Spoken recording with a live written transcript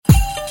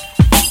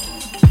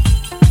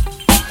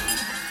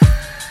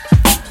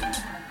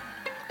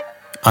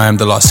I am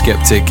The Last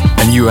Skeptic,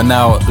 and you are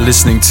now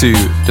listening to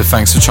the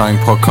Thanks for Trying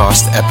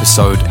podcast,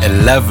 episode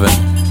 11.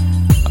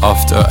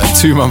 After a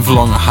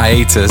 2-month-long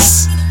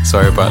hiatus,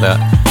 sorry about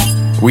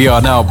that, we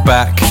are now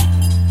back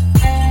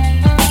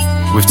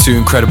with 2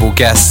 incredible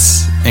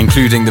guests,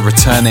 including the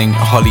returning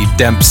Holly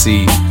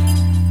Dempsey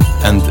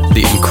and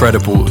the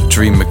incredible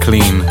Dream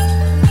McLean.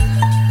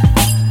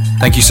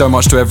 Thank you so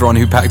much to everyone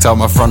who packed out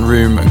my front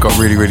room and got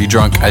really, really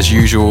drunk as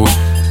usual.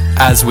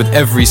 As with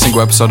every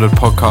single episode of the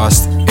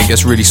podcast, it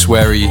gets really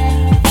sweary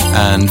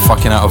and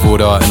fucking out of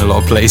order in a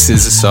lot of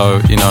places, so,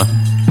 you know,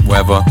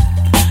 whatever.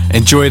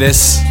 Enjoy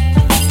this.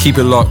 Keep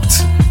it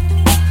locked.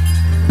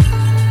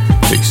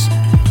 Peace.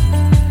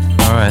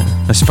 Alright,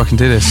 let's fucking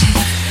do this.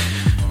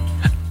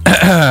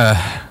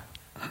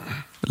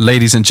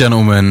 Ladies and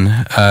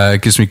gentlemen,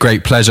 it gives me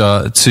great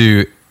pleasure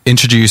to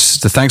introduce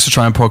the Thanks for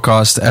Trying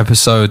podcast,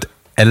 episode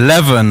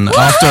 11,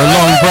 after a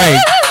long break.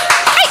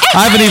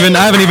 I haven't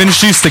even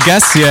introduced the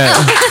guests yet.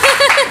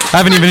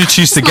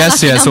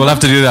 So we'll have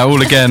to do that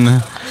all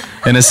again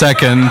in a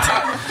second.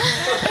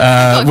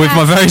 With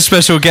my very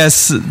special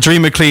guests,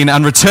 Dream McLean,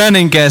 and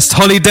returning guest,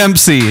 Holly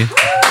Dempsey.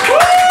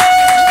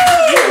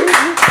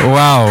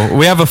 Wow,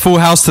 we have a full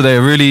house today,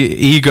 a really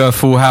eager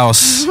full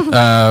house,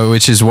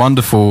 which is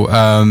wonderful.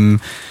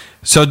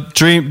 So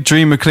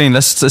Dream McLean,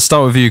 let's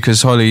start with you,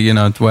 because Holly, you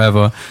know,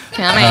 whatever. You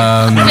know what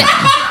I mean?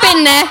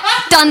 Been there,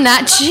 done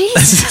that.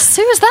 Jesus,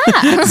 who was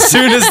that? As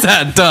soon as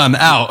that done,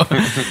 out.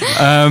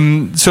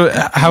 So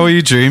how are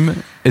you,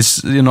 Dream?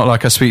 You're not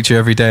like I speak to you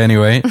every day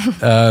anyway.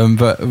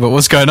 But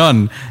what's going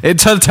on?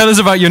 Tell us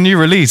about your new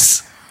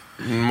release.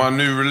 My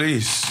new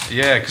release?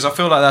 Yeah, because I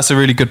feel like that's a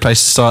really good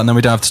place to start, and then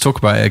we don't have to talk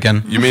about it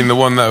again. You mean the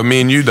one that me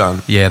and you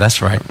done? Yeah,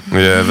 that's right.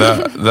 Yeah,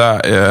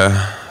 that,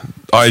 yeah.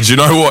 Do you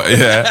know what?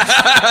 Yeah,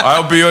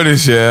 I'll be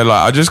honest. Yeah,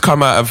 like I just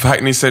come out of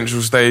Hackney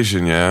Central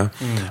Station. Yeah,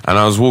 and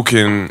I was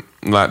walking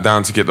like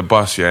down to get the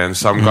bus. Yeah, and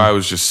some guy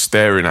was just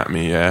staring at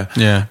me. Yeah,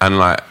 yeah, and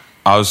like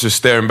I was just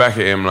staring back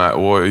at him. Like,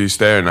 what are you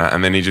staring at?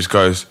 And then he just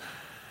goes,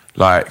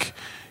 like,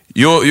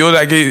 You're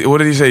that geezer. What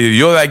did he say?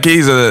 You're that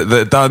geezer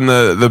that done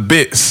the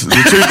bits, the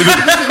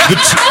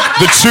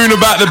tune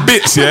about the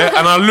bits, yeah.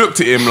 And I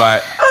looked at him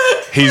like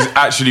he's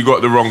actually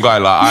got the wrong guy.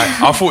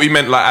 Like I thought he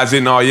meant like as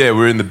in, oh yeah,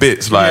 we're in the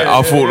bits. Like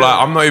I thought like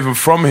I'm not even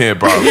from here,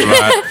 bro.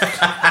 Like,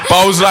 but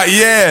I was like,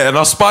 yeah, and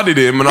I spudded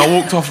him and I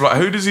walked off like,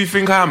 who does he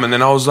think I am? And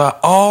then I was like,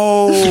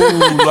 oh,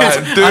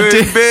 like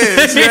doing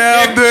bits.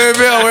 Yeah, I'm doing bits.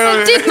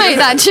 I did make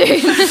that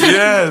tune.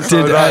 Yeah,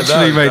 so did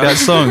actually make that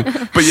song.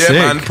 But yeah, sick.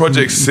 Man,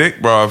 project's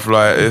sick, bro.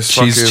 Like it's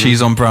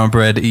Cheese on Brown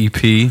Bread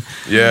EP.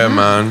 Yeah,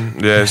 man.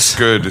 Yeah, it's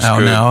good. It's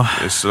good. Now.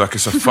 It's like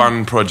it's a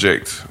fun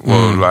project.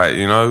 Well, like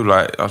you know,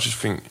 like I just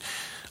think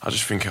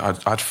I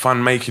had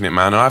fun making it,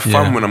 man. I have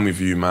fun when I'm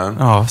with you, man.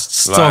 Oh,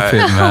 stop it,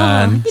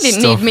 man. You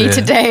didn't need me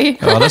today.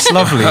 Oh, that's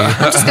lovely.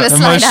 I'm just going to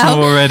slide out.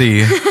 Emotional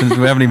already.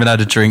 We haven't even had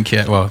a drink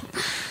yet. Well,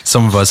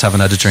 some of us haven't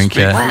had a drink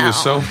yet. Speak for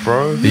yourself,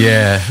 bro.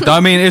 Yeah.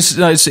 I mean,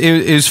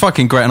 it was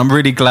fucking great, and I'm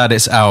really glad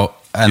it's out.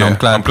 And I'm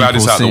glad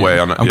it's out of the way.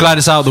 I'm glad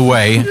it's out of the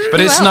way. But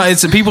it's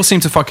not. People seem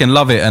to fucking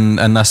love it,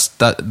 and that's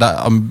that.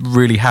 I'm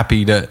really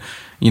happy that,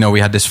 you know, we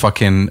had this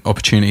fucking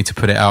opportunity to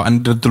put it out.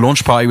 And the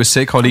launch party was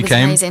sick. Holly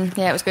came. Amazing.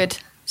 Yeah, it was good.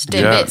 Just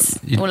doing bits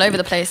all over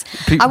the place.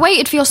 I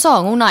waited for your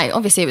song all night.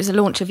 Obviously, it was the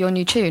launch of your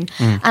new tune.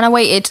 And I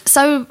waited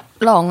so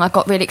long, I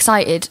got really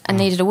excited and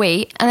needed a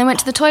wee. And then went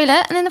to the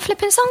toilet, and then the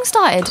flipping song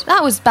started.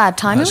 That was bad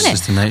timing, wasn't it?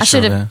 Just the nature I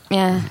should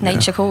have,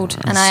 nature called.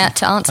 And I had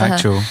to answer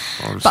her.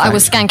 But I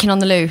was skanking on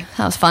the loo.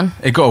 That was fun.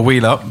 It got a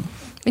wheel up.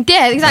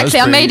 Yeah, exactly.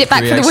 I made it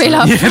back for the wheel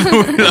up. Yeah, the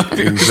wheel up.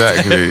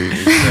 Exactly.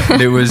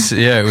 It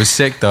was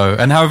sick though.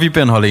 And how have you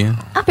been, Holly?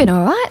 I've been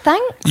all right,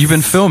 thanks. You've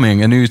been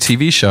filming a new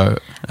TV show.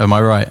 Am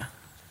I right?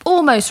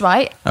 Almost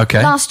right.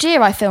 Okay. Last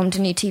year I filmed a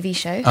new TV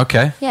show.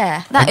 Okay.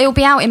 Yeah, it'll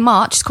be out in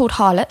March. It's called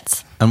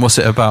Harlots. And what's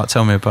it about?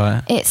 Tell me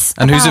about it.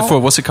 Who's it for?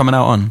 What's it coming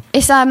out on?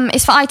 It's for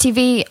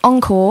ITV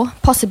Encore,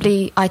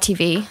 possibly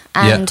ITV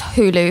and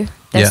Hulu.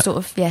 They're sort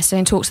of still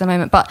in talks at the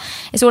moment, but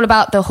it's all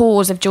about the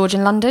whores of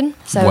Georgian London.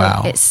 So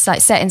it's like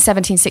set in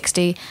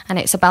 1760, and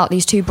it's about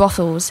these 2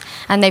 brothels,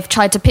 and they've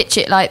tried to pitch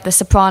it like The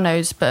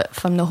Sopranos, but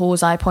from the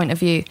whore's eye point of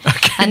view.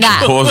 Okay. And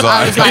that I was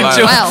like,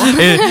 well,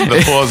 the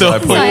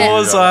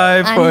whore's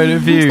eye point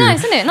of view. It's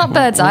nice, isn't it? Not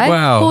bird's eye,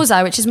 wow. Whore's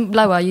eye, which is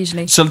lower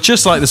usually. So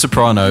just like The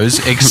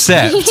Sopranos,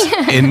 except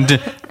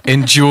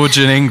in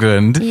Georgian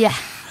England. Yeah.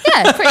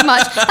 Yeah, pretty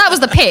much. That was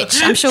the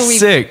pitch. I'm sure we.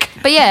 Sick.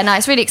 But yeah, no,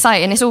 it's really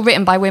exciting. It's all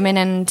written by women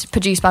and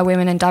produced by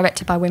women and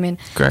directed by women.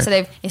 Great.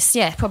 So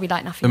it's probably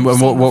like nothing.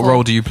 And what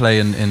role do you play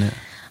in it?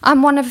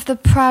 I'm one of the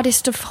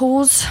proudest of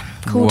whores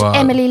called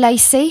Emily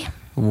Lacey.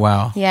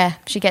 Wow. Yeah,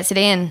 she gets it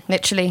in,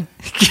 literally.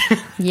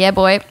 Yeah,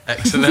 boy.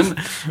 Excellent.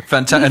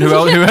 Fantastic. And who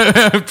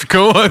else?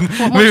 Cool.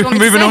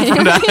 Moving on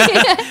from that.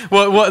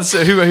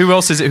 Who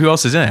else is it? Who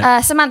else is in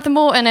it? Samantha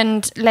Morton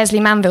and Leslie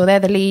Manville. They're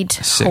the lead.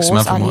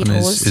 Samantha Morton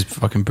is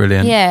fucking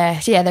brilliant.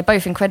 Yeah, they're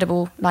both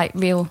incredible, like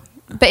real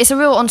But it's a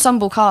real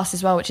ensemble cast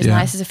as well, which is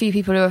nice. There's a few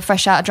people who are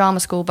fresh out of drama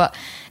school, but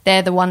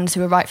they're the ones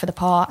who are right for the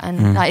part.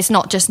 And it's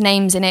not just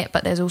names in it,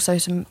 but there's also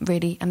some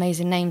really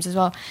amazing names as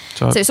well.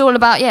 So it's all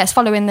about, it's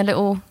following the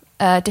little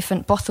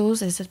different brothels.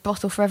 There's a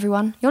brothel for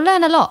everyone. You'll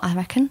learn a lot, I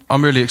reckon.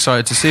 I'm really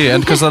excited to see it.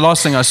 And because the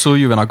last thing I saw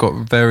you in, I got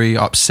very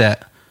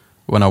upset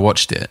when I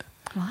watched it.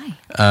 Why?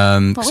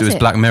 Because it was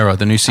Black Mirror,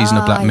 the new season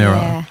of Black Mirror.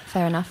 Yeah,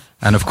 fair enough.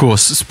 And of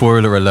course,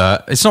 spoiler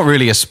alert. It's not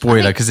really a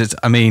spoiler because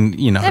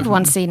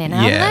everyone's seen it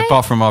now. Yeah,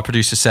 apart from our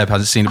producer Seb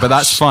hasn't seen it, but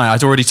that's fine.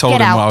 I'd already told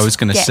him what I was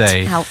going to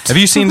say. Have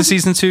you seen the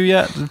season 2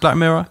 yet, Black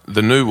Mirror?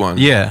 The new one?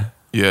 Yeah.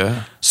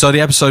 Yeah. So the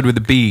episode with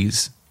the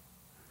bees.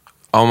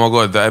 Oh my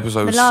God, that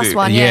episode was sick. The last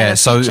one,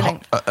 so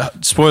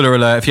spoiler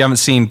alert, if you haven't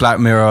seen Black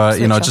Mirror,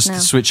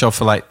 switch off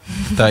for like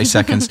 30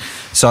 seconds.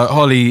 So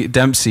Holly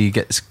Dempsey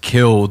gets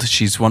killed.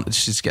 She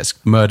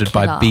gets murdered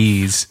by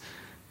bees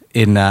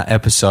in that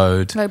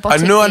episode. I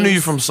knew you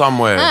from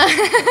somewhere.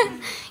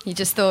 You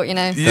just thought,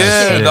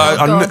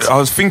 Yeah, I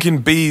was thinking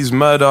bees,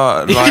 murder,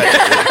 like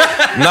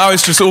now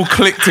it's just all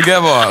clicked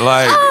together.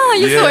 Like,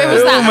 you thought it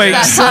was that. It all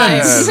makes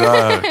sense.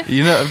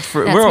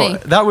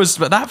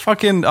 But that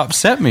fucking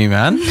upset me,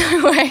 man.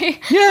 No way.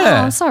 Yeah.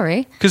 Oh, I'm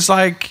sorry. Because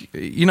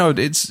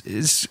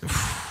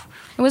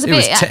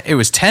it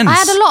was tense. I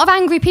had a lot of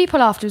angry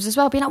people afterwards as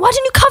well, being like, "Why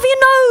didn't you cover your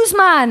nose,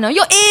 man, or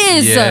your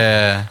ears?"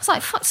 Yeah. It's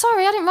like,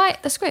 sorry, I didn't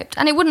write the script,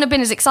 and it wouldn't have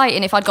been as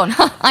exciting if I'd gone.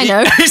 I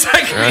know.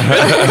 Exactly.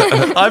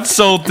 I've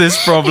solved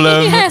this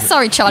problem. Yeah,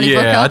 sorry, Charlie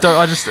Brooker.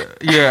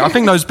 I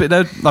think those bit.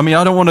 I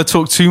don't want to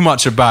talk too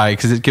much about it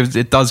because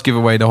it does give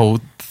away the whole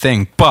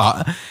thing,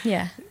 but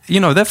yeah.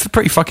 They're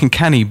pretty fucking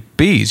canny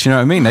bees. You know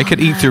what I mean? They could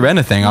eat through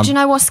anything. Do you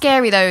know what's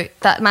scary though?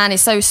 That man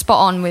is so spot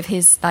on with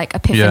his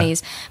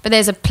epiphanies. Yeah. But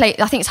there's I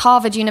think it's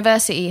Harvard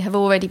University have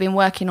already been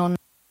working on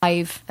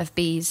 5 of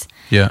bees.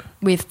 Yeah.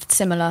 With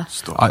similar.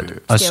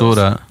 I saw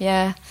that.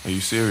 Yeah. Are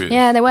you serious?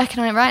 Yeah, they're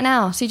working on it right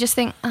now. So you just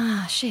think,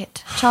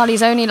 shit.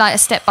 Charlie's only like a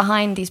step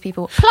behind these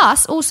people.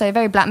 Plus, also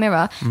very Black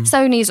Mirror.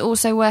 Sony's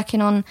also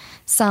working on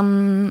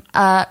some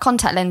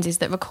contact lenses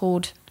that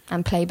record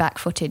and playback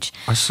footage.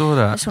 I saw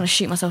that. I just want to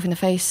shoot myself in the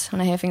face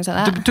when I hear things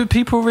like that. Do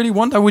people really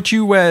want that? Would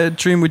you wear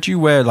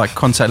like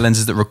contact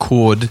lenses that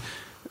record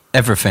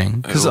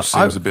everything? Because it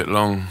seems a bit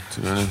long,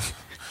 to be honest.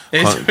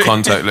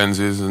 Contact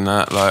lenses and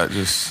that, like,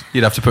 just...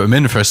 You'd have to put them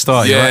in for a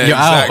start. Yeah, you're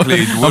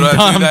exactly. out.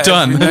 I'm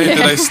done. Do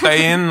they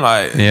stay in?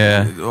 Like,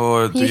 yeah.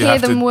 Or do you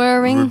have to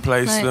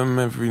replace them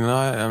every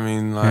night? I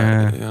mean,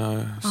 like,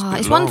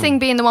 it's one thing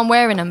being the one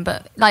wearing them,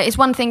 but like, it's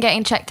one thing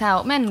getting checked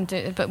out. Men do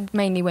it, but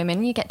mainly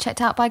women. You get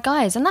checked out by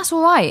guys, and that's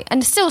all right.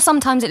 And still,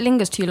 sometimes it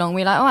lingers too long.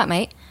 We're like, all right,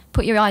 mate,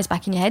 put your eyes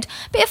back in your head.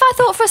 But if I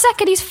thought for a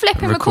second he's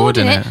flipping,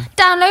 recording it,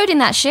 downloading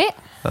that shit...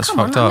 That's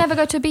Come on, fucked I'll up. never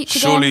go to a beach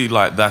again. Surely,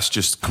 like, that's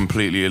just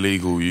completely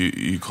illegal.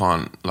 You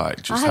can't,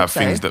 like, just have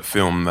things that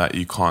film that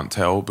you can't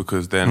tell,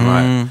 because then,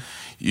 like,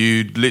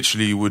 you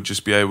literally would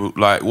just be able...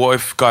 Like, what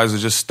if guys are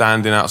just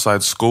standing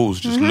outside schools,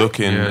 just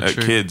looking at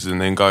kids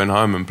and then going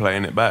home and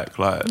playing it back?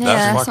 Like,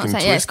 that's fucking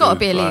twisted. Yeah, it's got to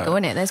be illegal,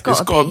 isn't it? There's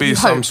got to be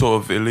some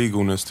sort of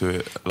illegalness to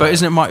it. Like, but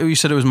isn't it... You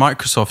said it was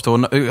Microsoft, or...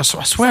 I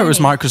swear Sony. It was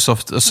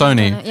Microsoft or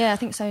Sony. Yeah, I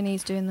think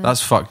Sony's doing that.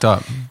 That's fucked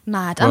up.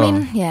 Mad. Well, I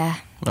mean, yeah...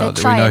 Well,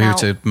 we know who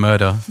to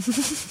murder.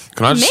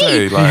 Can I just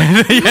say, like... I'm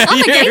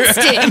against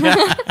it.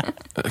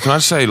 Can I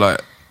just say,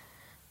 like...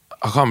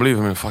 I can't believe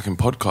I'm in a fucking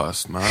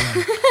podcast, man.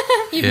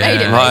 You've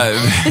made it,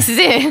 mate. This is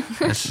it.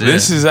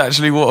 This is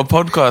actually what a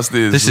podcast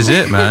is. This is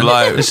it, man.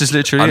 Like, this is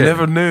literally I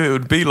never knew it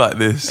would be like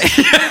this.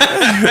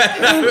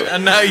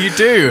 And now you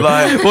do.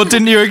 Like, what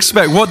didn't you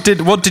expect? What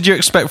did you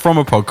expect from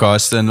a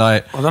podcast? And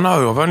like, I don't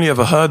know. I've only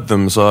ever heard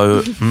them,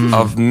 so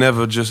I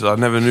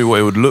never knew what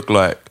it would look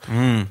like.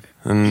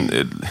 And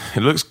it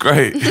looks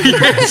great.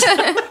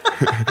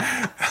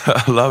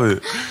 I love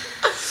it.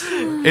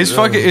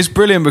 It's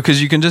brilliant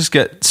because you can just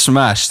get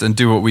smashed and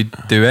do what we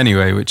do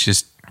anyway, which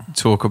is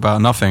talk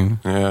about nothing.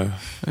 Yeah,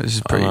 this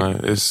is pretty.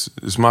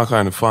 It's my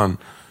kind of fun.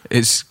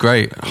 It's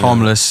great,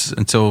 harmless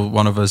until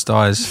one of us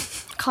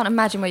dies. Can't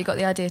imagine where you got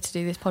the idea to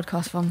do this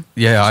podcast from.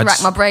 Yeah, I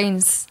rack my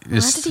brains. How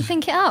did he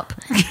think it up?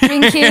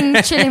 Drinking,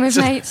 chilling with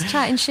mates,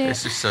 chatting shit.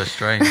 This is so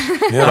strange.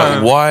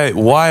 Yeah, like,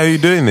 why are you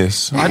doing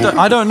this? I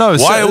don't know.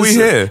 Why are we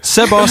here?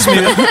 Seb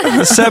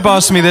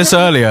asked me this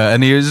earlier,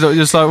 and he was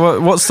just like,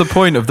 "What's the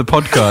point of the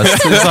podcast?"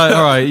 It's like,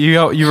 all right,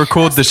 you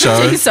record the show.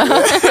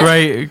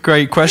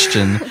 Great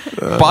question,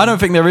 but I don't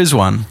think there is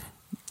one,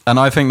 and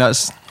I think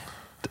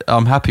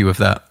I'm happy with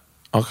that.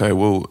 Okay,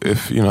 well,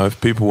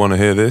 if people want to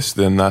hear this,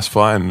 then that's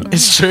fine.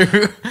 It's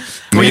true.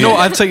 Well, you know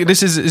what?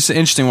 It's an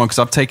interesting one because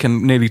I've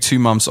taken nearly 2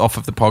 months off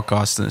of the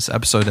podcast, and it's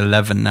episode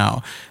 11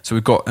 now. So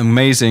we've got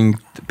amazing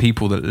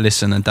people that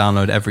listen and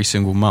download every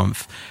single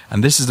month,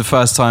 and this is the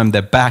first time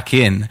they're back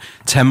in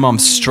 10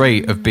 months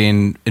straight of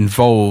being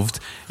involved.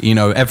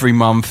 Every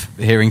month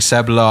hearing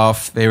Seb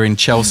laugh, hearing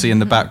Chelsea in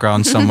the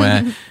background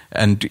somewhere,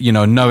 and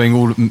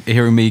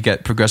hearing me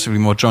get progressively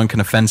more drunk and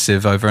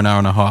offensive over an hour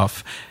and a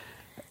half.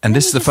 And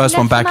this is the first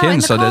one back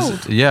in, so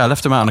I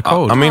left him out in the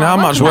cold. I mean, how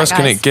much worse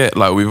can it get?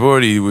 Like we've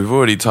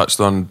already touched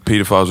on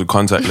paedophiles with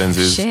contact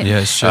lenses. Shit.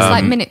 Yeah, sure. It's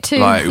like minute 2.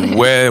 Like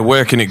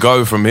where can it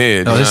go from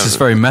here? Oh, this is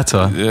very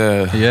meta.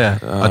 Yeah.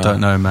 I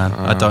don't know, man.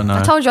 I don't know.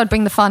 I told you I'd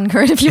bring the fun,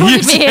 Corinne. If you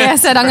wanted me here, I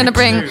said I'm going to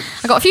bring.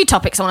 I've got a few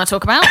topics I want to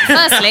talk about.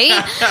 Firstly,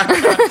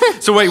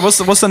 so wait, what's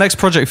the next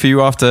project for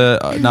you after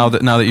now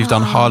that you've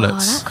done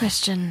Harlots? That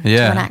question. To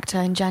an actor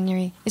in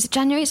January. Is it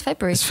January? It's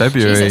February. It's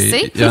February. Jesus,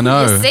 see? Yeah, I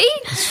know. See?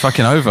 It's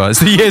fucking over. It's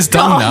the year's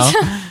done now.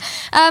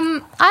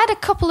 I had a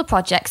couple of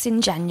projects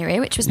in January,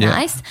 which was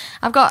nice.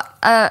 I've got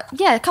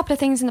a couple of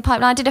things in the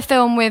pipeline. I did a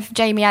film with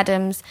Jamie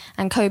Adams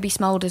and Kobe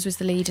Smulders was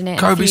the lead in it.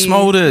 Kobe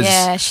Smulders,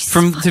 she's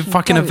from the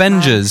fucking dope,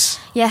 Avengers.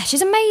 Man. Yeah,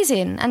 she's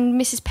amazing, and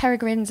Mrs.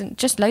 Peregrine's and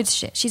just loads of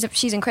shit.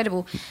 She's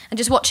incredible, and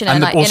just watching her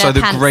and like also in her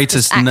the pants,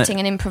 greatest just acting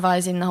and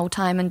improvising the whole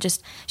time, and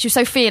just she was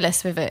so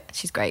fearless with it.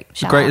 She's great.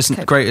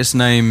 Greatest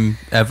name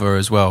ever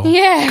as well.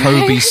 Yeah,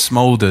 Kobe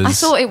Smulders. I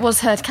thought it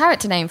was her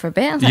character name for a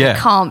bit. I was like, it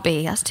can't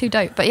be. That's too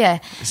dope. But yeah,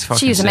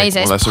 she was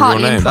amazing. Well, that's a real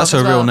name. That's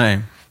her real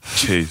name.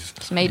 Jeez.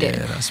 Just made it.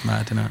 Yeah, that's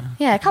mad, isn't it?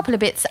 Yeah, a couple of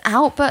bits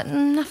out, but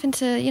nothing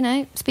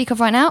to, speak of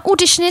right now.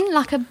 Auditioning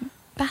like a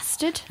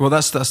bastard. Well,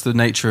 that's the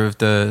nature of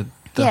the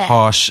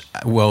harsh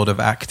world of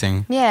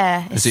acting.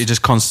 Yeah. Is it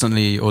just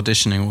constantly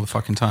auditioning all the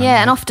fucking time?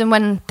 Yeah, and often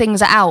when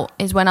things are out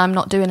is when I'm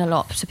not doing a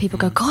lot. So people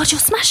go, God, you're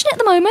smashing it at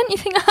the moment. You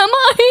think, am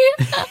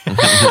I?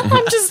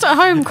 I'm just at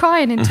home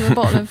crying into a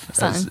bottle of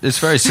something. It's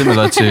very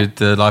similar to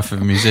the life of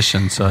a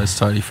musician, so it's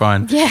totally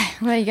fine. Yeah,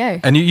 there you go.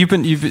 And you're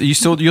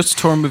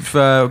touring with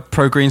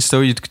Pro Green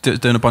still? You're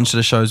doing a bunch of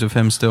the shows with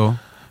him still?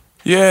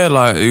 Yeah,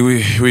 like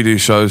we do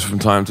shows from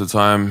time to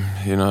time.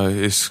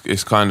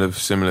 It's kind of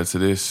similar to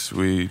this.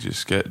 We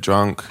just get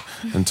drunk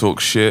and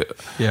talk shit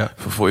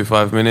for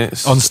 45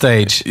 minutes on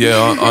stage. Yeah,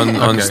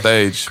 on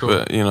stage.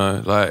 Cool.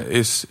 But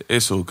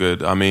it's all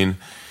good. I mean,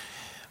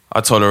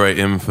 I tolerate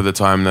him for the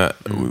time that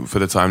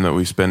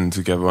we spend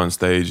together on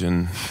stage,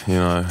 and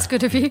it's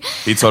good of you.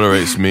 He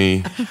tolerates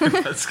me,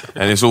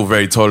 and it's all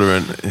very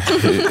tolerant.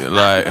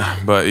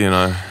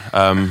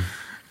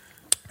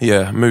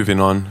 Yeah,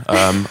 moving on.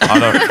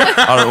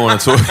 I don't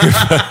want to talk.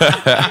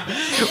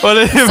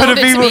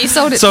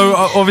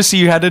 Obviously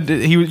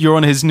you're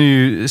on his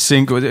new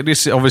single.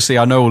 This obviously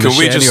I know all the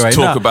shit anyway. Can we just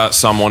talk about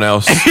someone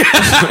else?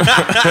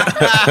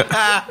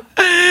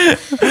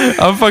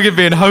 I'm fucking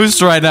being host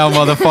right now,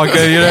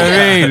 motherfucker. You know what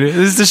I mean?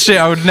 This is the shit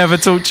I would never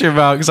talk to you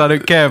about because I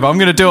don't care. But I'm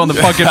gonna do it on the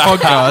fucking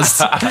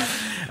podcast.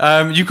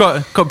 You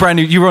got brand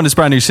new. You were on this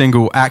brand new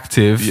single,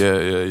 "Active."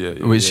 Yeah.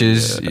 Which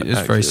is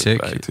very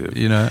sick. Active.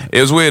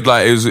 It was weird.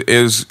 Like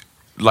it was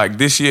like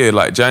this year,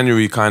 like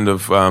January, kind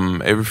of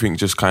everything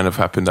just kind of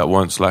happened at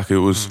once. Like it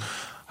was,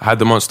 I had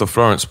the Monster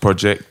Florence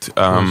project,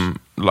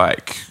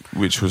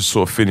 which was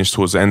sort of finished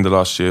towards the end of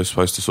last year,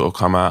 supposed to sort of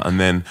come out, and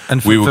then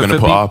we were going to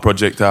put our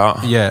project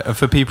out. Yeah, and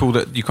for people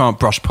that you can't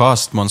brush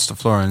past Monster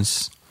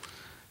Florence.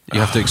 You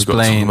have to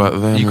explain.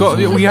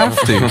 We have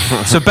to.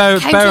 So bear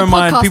in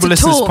mind, people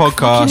listen to this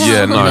podcast.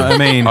 Yeah, no, you know what I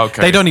mean,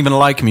 okay. They don't even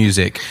like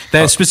music.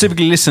 They're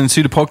specifically listening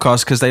to the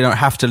podcast because they don't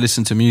have to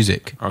listen to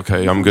music.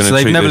 Okay, I'm going to. So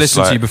they've never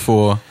listened to you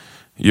before.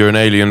 You're an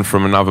alien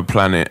from another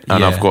planet,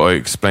 and I've got to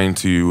explain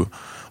to you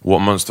what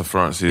Monster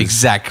Florence is.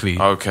 Exactly.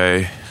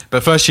 Okay.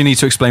 But first, you need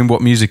to explain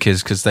what music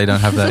is because they don't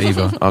have that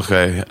either.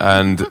 Okay,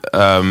 and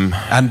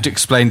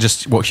explain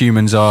just what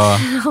humans are.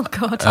 Oh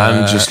God!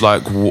 And just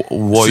like what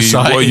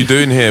are you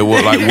doing here?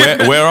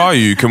 Where are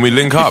you? Can we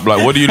link up?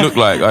 Like, what do you look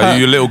like? Are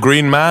you a little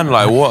green man?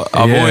 Like, what?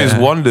 I've always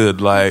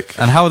wondered. Like,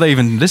 and how are they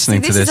even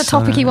listening to this? This is a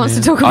topic he wants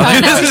to talk about.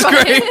 This is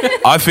great.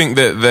 I think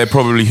that they're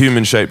probably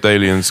human-shaped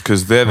aliens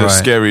because they're the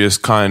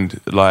scariest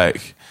kind.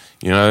 Like.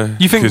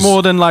 You think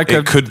more than like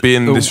it could be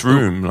in this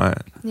room, like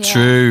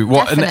true.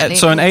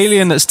 So an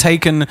alien that's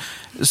taken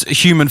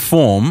human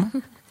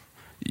form.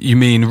 You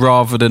mean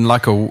rather than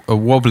like a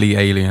wobbly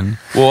alien?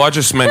 Well, I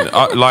just meant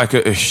like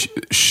a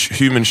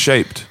human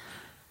shaped.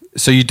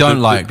 So you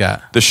don't like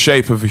that? The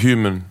shape of a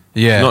human,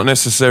 not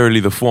necessarily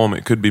the form.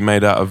 It could be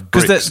made out of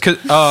bricks.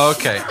 Oh,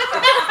 okay.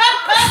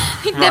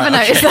 You'd never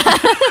notice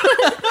that.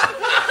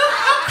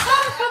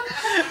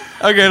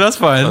 Okay, that's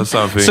fine. That's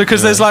something. So,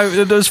 because there's like,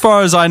 as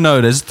far as I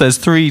know, there's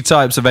 3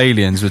 types of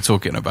aliens we're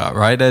talking about,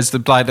 right? There's the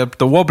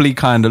wobbly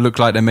kind that look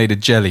like they're made of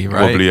jelly,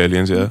 right? Wobbly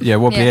aliens, yeah. Yeah,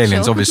 wobbly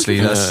aliens. Sure. Obviously,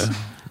 that's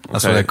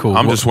what they're called.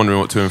 I'm just wondering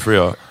what 2 and 3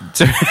 are.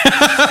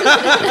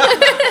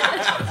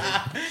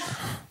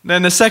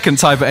 Then the second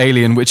type of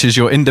alien, which is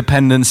your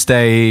Independence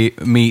Day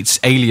meets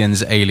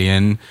Aliens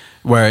alien,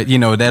 where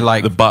they're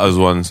like the Butters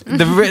ones.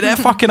 They're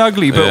fucking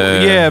ugly,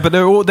 but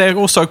but they're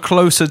also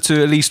closer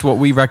to at least what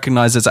we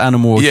recognize as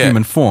animal or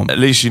human form. At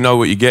least you know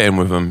what you're getting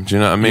with them. Do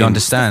you know what I mean? You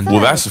understand? Well,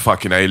 that's a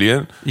fucking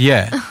alien.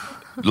 Yeah.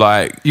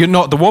 Like you're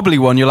not the wobbly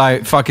one. You're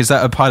like, fuck, is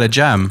that a pile of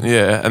jam?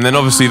 Yeah, and then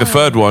obviously the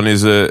third one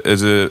is a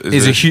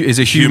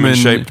human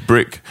shaped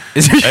brick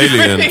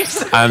alien,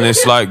 and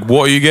it's like,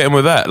 what are you getting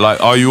with that? Like,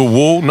 are you a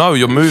wall? No,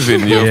 you're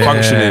moving. You're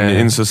functioning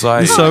in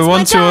society. So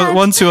 1,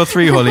 2 or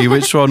 3, Holly.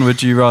 Which one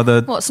would you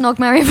rather? What, Snog,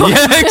 Marry, Fuck?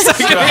 Yeah,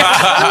 exactly.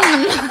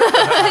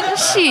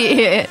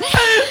 Shit.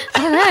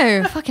 I don't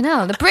know. Fucking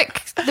hell. The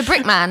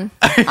brick man.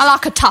 I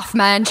like a tough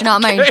man. Do you know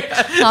what I mean?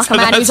 I like a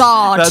man who's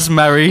hard. That's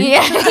Mary.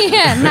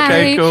 Yeah,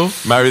 Mary. Okay, cool.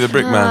 Marry the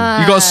brick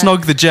man. You got to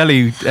snog the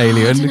jelly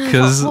alien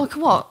because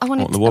what? I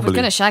was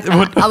going to shag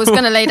that. I was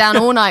going to lay down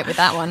all night with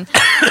that one.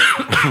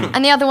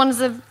 And the other one's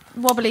the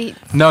wobbly.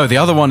 No, the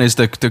other one is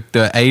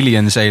the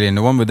alien's alien,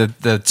 the one with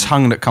the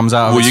tongue that comes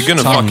out. Well, you're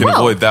gonna fucking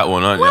avoid that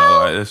one, aren't you?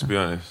 Like, let's be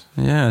honest.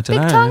 Yeah, I don't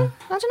know. Big tongue?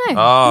 I don't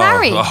know.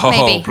 Marry,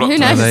 maybe. Who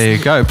knows? There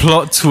you go.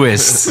 Plot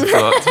twist.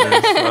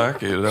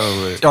 Fucking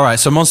love it. All right,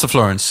 so Monster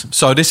Florence.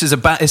 So this is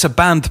it's a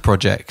band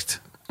project.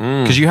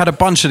 Because you had a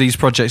bunch of these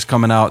projects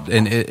coming out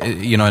in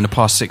the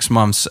past 6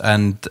 months,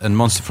 and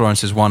Monster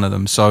Florence is one of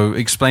them. So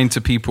explain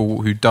to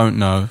people who don't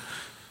know.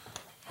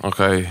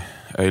 Okay,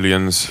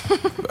 aliens.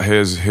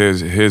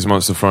 Here's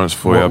Monster Florence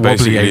for you.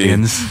 Wobbly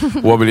aliens.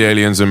 Wobbly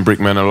aliens and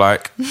brickmen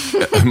alike.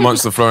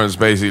 Monster Florence,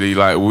 basically,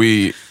 like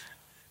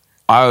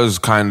I was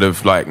kind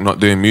of like not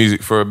doing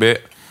music for a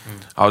bit.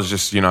 I was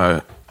just, when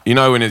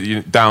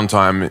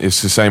downtime,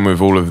 it's the same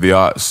with all of the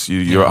arts.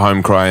 You're at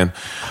home crying,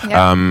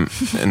 and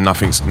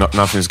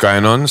nothing's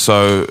going on.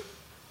 So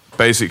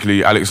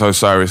basically, Alex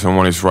Osiris and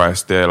Wallace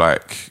Rice, they're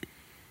like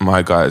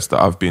my guys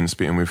that I've been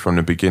speaking with from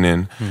the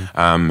beginning.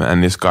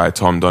 And this guy,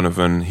 Tom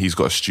Donovan, he's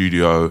got a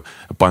studio,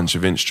 a bunch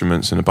of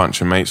instruments and a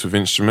bunch of mates with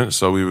instruments.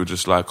 So we were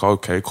just like,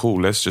 okay, cool,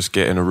 let's just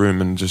get in a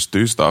room and just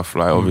do stuff.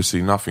 Like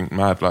obviously nothing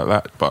mad like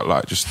that, but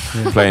like just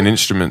playing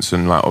instruments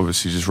and like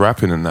obviously just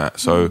rapping and that.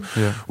 So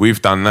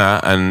we've done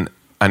that and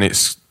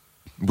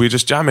we're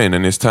just jamming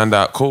and it's turned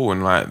out cool.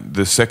 And like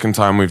the second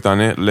time we've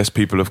done it, less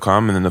people have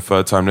come, and then the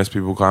third time less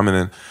people come,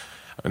 and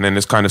then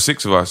there's kind of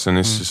 6 of us, and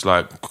it's just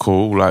like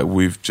cool. Like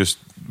we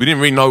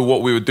didn't really know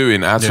what we were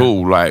doing at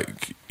all,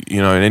 like,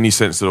 in any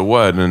sense of the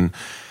word. And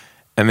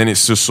then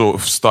it's just sort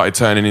of started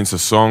turning into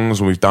songs,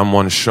 and we've done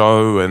one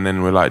show, and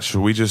then we're like, should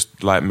we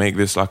just like make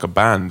this like a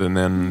band? And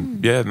then,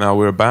 now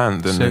we're a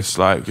band, and it's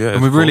like,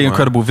 and with really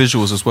incredible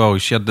visuals as well.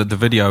 She had the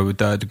video with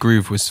the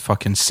groove was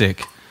fucking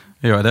sick.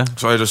 You right there?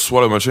 So I just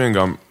swallowed my chewing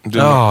gum.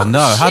 Oh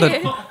no, how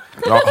did...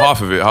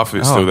 half of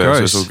it's still there,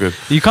 so it's all good.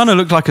 You kind of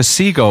looked like a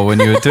seagull when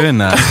you were doing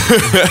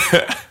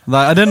that.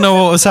 Like, I didn't know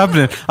what was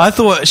happening. I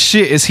thought,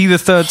 shit, is he the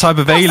third type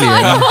of alien?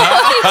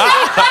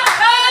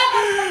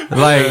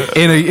 Like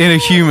in a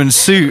human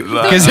suit,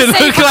 because it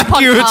looked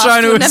like you were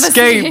trying to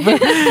escape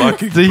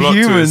the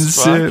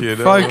humans.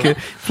 Fuck it,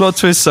 plot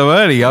twist so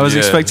early. I was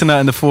expecting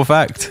that in the 4th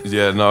act.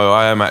 Yeah, no,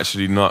 I am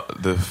actually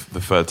not the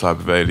third type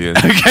of alien.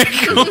 Okay,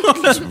 cool.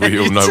 We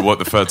all know what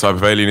the third type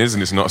of alien is,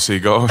 and it's not a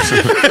seagull.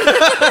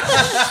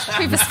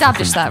 We've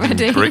established that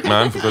already.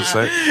 Brickman, for God's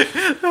sake.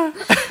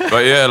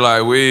 But yeah,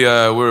 like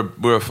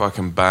we're a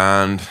fucking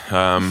band.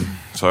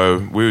 So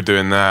we were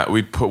doing that.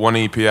 We put one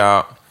EP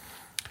out.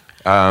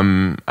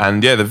 And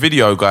the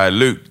video guy,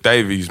 Luke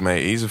Davies,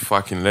 mate, he's a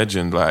fucking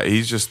legend. Like,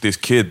 he's just this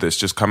kid that's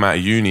just come out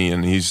of uni,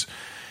 and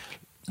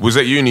was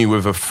at uni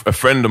with a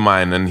friend of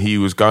mine, and he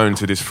was going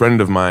to this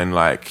friend of mine,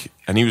 like,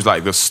 and he was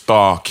like the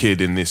star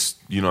kid in this,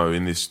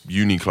 in this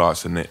uni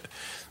class, and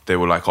they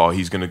were like, oh,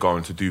 he's gonna go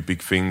on to do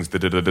big things,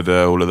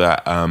 all of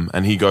that.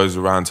 And he goes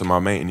around to my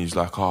mate, and he's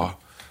like, oh,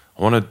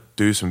 I want to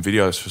do some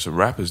videos for some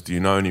rappers. Do you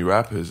know any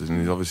rappers? And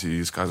he's obviously,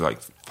 this guy's like,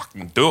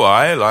 fucking do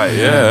I? Like,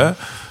 yeah.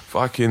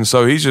 Fucking,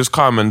 so he's just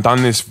come and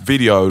done this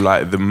video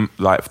like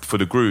for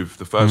the Groove,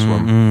 the first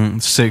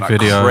one. Sick like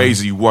video.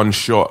 Crazy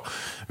one-shot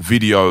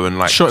video, and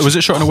like... Was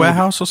it shot in a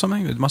warehouse or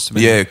something? It must have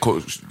been. Yeah,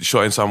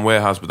 shot in some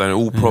warehouse, but then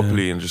all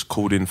properly and just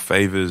called in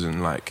favors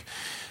and like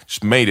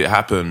just made it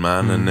happen,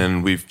 man. And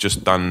then we've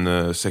just done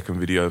the second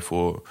video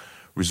for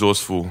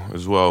Resourceful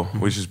as well,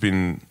 which has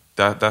been...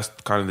 That's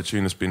kind of the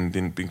tune that's been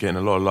getting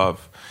a lot of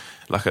love,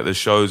 like at the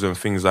shows and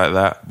things like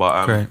that.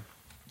 But great.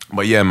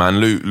 But yeah, man,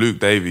 Luke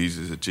Davies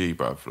is a G,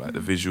 bruv. Like the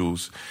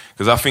visuals,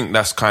 because I think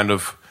that's kind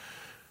of,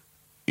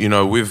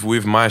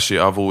 with my shit,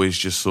 I've always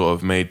just sort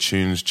of made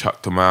tunes,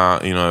 chucked them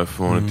out. If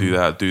I want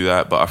to do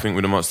that. But I think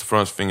with the Monster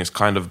Florence thing, it's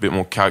kind of a bit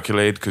more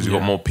calculated because you've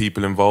got more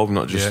people involved,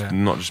 not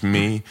just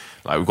me.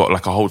 Like we've got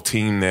like a whole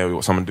team there. We've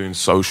got someone doing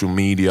social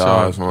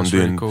media, someone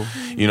doing, really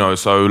cool.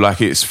 So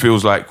like it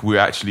feels like we're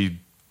actually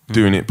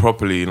doing it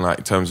properly in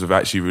like terms of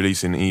actually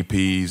releasing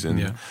EPs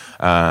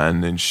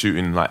and then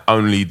shooting like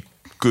only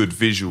good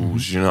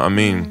visuals, you know what I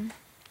mean?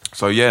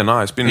 So yeah, no,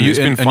 it's been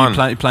fun.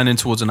 Are you planning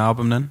towards an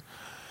album then?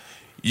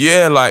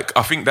 Yeah, like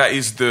I think that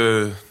is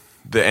the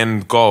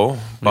end goal,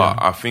 but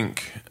I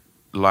think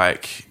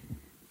like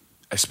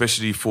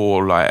especially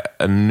for like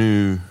a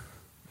new,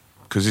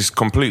 because it's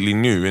completely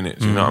new, innit?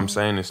 Do you know what I'm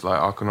saying? It's like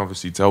I can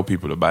obviously tell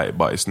people about it,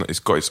 but it's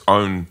got its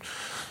own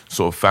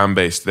sort of fan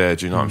base there.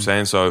 Do you know what I'm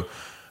saying? So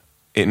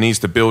it needs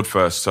to build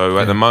first. So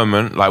at the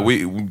moment, like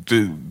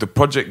the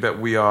project that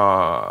we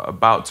are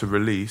about to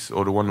release,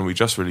 or the one that we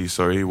just released,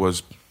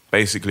 was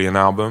basically an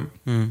album.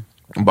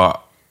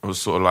 But it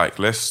was sort of like,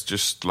 let's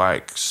just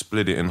like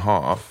split it in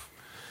half.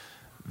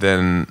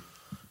 Then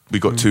we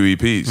got 2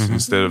 EPs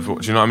instead of, do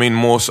you know what I mean?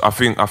 More, I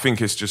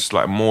think it's just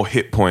like more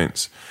hit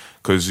points,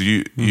 because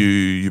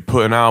you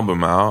put an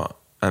album out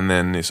and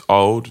then it's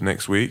old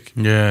next week.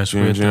 Yeah, it's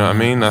weird. Do you know what I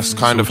mean? That's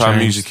kind of how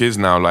music is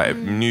now. Like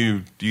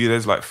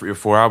there's like 3 or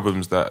 4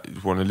 albums that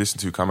you want to listen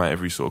to come out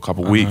every sort of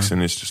couple of weeks,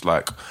 and it's just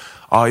like,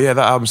 oh yeah,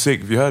 that album's sick.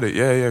 Have you heard it?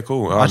 Yeah,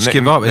 cool. I just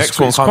give up. It's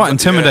quite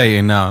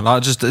intimidating now.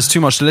 Like, it's too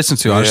much to listen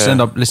to. I just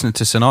end up listening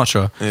to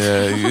Sinatra.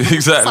 Yeah,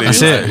 exactly.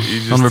 That's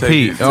it. On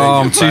repeat.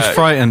 I'm too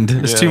frightened.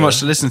 It's too much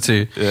to listen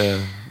to.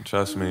 Yeah,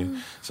 trust me.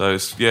 So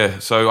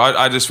So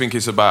I just think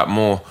it's about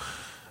more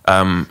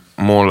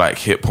like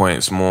hit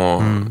points,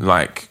 more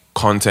like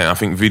content. I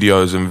think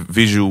videos and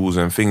visuals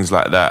and things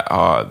like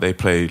that they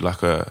play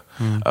like a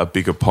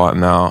bigger part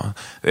now.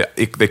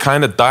 They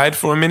kind of died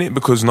for a minute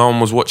because no one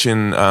was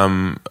watching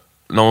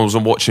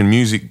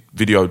music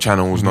video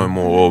channels no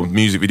more, or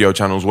music video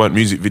channels weren't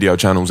music video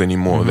channels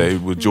anymore. They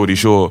were Geordie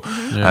Shore,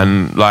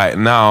 and like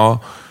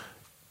now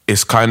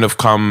it's kind of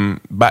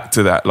come back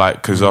to that. Like,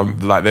 because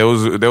like there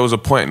was a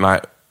point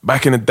like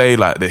back in the day,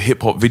 like the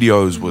hip hop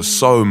videos was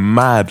so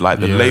mad. Like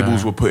the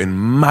labels were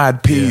putting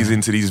mad P's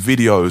into these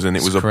videos, and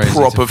it was a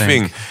proper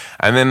thing.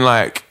 And then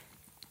like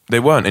they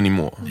weren't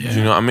anymore. Do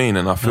you know what I mean?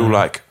 And I feel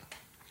like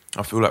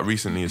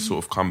recently it's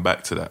sort of come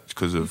back to that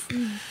because of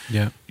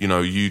you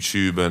know,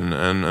 YouTube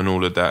and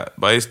all of that.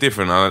 But it's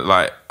different.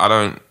 I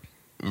don't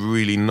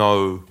really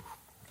know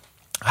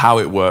how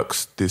it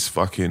works, this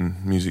fucking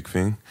music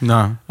thing.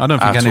 No, I don't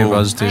think any of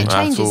us do. And it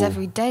changes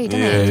every day,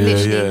 doesn't it?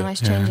 Literally,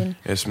 it's changing.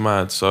 It's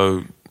mad.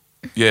 So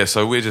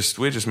so we're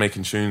just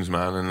making tunes,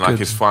 man, and like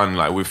it's fun,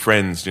 like we're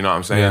friends. Do you know what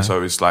I'm saying?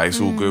 So it's like it's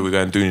all good. We're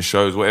going doing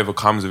shows. Whatever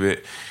comes of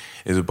it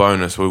is a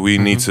bonus. But we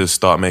need to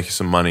start making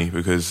some money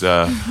because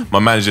my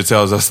manager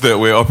tells us that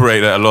we're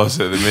operating at a loss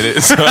at the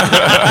minute. So.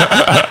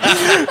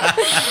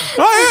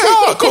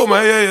 Oh, cool,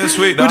 man. Yeah,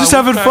 sweet. We're just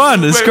having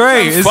fun. It's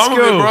great. It's fun cool,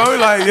 with it, bro.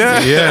 Like,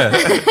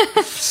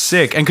 yeah.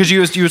 Sick. And because you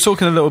were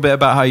talking a little bit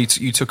about how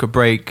you took a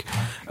break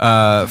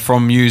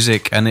from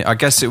music, and I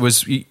guess it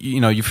was you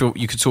know, you feel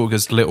you could talk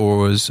as little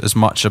or as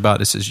much about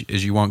this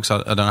as you want,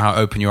 because I don't know how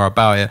open you are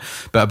about it,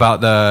 but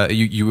about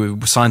you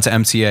were signed to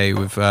MTA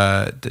with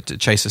the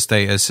Chase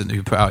Status,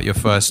 who put out your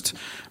first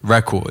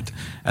record,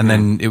 and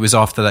then it was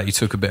after that you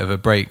took a bit of a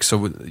break.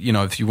 So you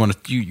know, if you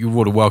want to, you're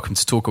more than welcome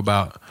to talk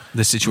about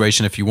the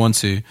situation if you want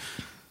to.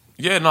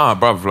 Yeah, nah,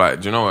 bruv.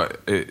 Like, do you know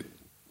what?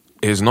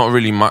 It's not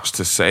really much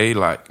to say.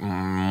 Like,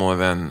 more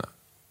than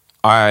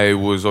I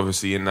was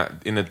obviously in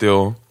a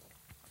deal.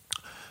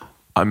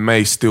 I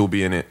may still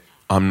be in it.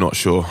 I'm not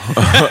sure.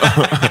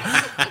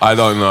 I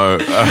don't know.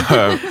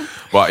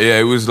 But yeah,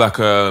 it was like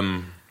a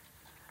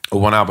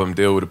 1-album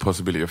deal with a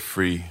possibility of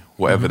 3,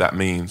 whatever that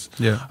means.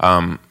 Yeah.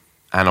 And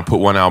I put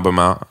 1 album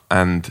out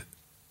and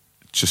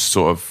just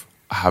sort of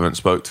haven't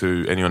spoke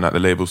to anyone at the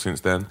label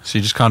since then. So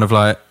you just kind of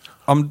like,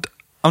 I'm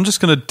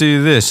just gonna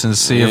do this and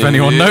see if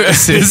anyone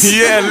notices.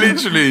 Yeah,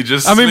 literally,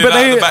 just slid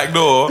out the back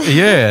door.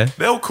 Yeah,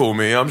 they'll call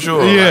me, I'm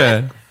sure.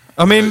 Yeah, like,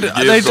 I mean,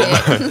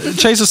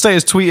 Chase the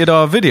Status tweeted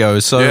our video,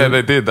 so yeah,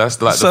 they did.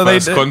 That's like the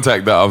first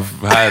contact that I've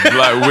had,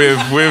 like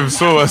with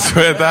Saw. I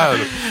swear down.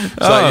 It's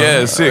like,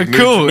 yeah, sick,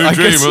 cool. New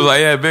dream. I was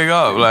like, yeah, big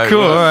up, like,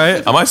 cool. All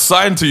right. Am I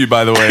signed to you,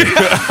 by the way?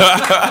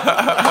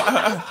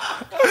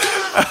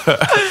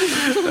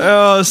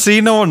 Oh,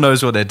 see, no one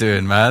knows what they're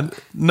doing, man.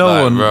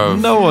 No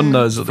one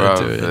knows what they're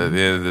doing. At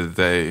the end of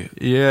the day,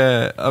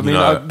 yeah. I mean,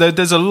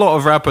 there's a lot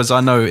of rappers I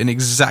know in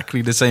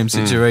exactly the same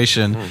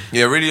situation.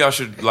 Yeah, really, I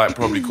should like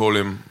probably call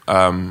him.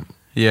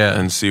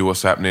 And see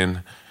what's happening.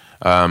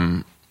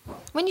 When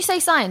you say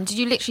sign, did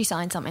you literally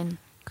sign something?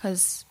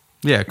 Because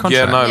contract.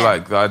 Yeah, no,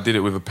 like I did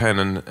it with a pen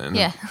and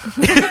yeah.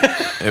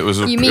 It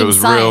was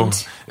real.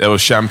 There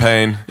was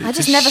champagne. I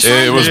just never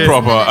signed it was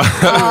proper.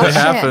 It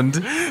happened.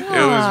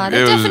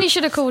 They definitely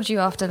should have called you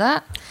after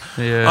that.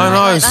 Yeah, I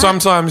know. Like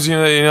sometimes you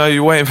know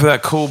you're waiting for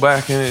that call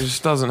back and it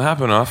just doesn't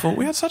happen. I thought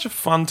we had such a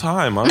fun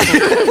time.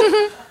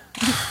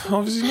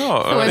 Obviously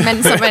not. It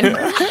meant something.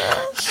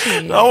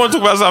 I want to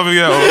talk about something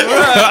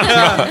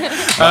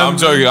else. No, I'm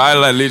joking.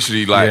 I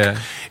literally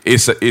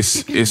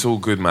it's all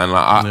good, man.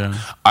 Like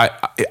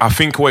I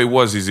think what it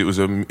was is it was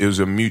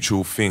a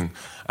mutual thing,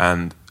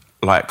 and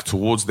like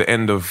towards the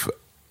end of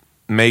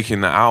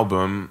making the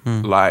album,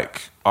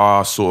 like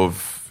our sort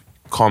of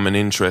common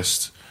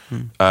interests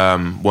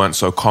weren't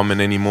so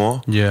common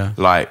anymore. Yeah,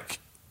 like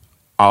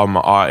I'm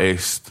an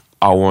artist.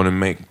 I want to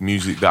make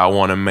music that I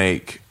want to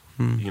make.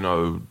 You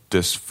know,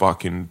 just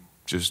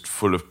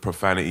full of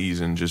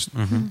profanities and just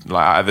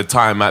like at the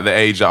time, at the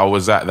age that I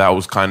was at, that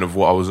was kind of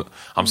what I was.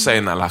 I'm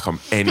saying that like I'm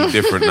any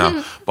different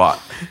now,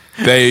 but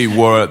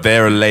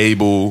they're a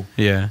label.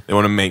 Yeah, they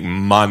want to make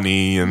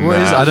money and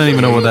I don't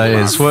even know what that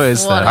is. What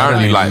is that?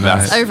 Apparently, like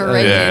that's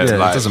overrated. Yeah,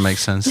 like, it doesn't make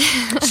sense.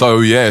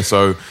 So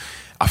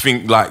I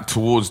think like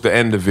towards the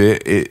end of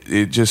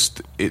it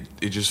just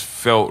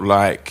felt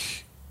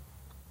like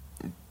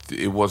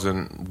it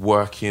wasn't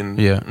working.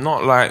 Yeah,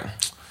 not like.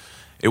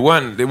 It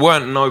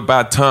weren't no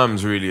bad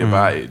terms really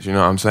about it. Do you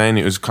know what I'm saying?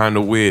 It was kind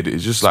of weird.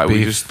 It's just like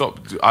we just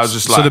stopped. I was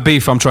just like, so the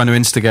beef I'm trying to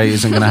instigate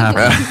isn't going to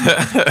happen,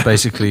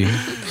 basically.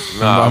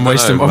 I'm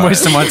wasting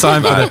my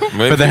time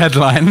for the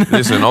headline.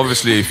 Listen,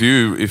 obviously, if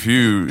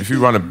you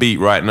run a beat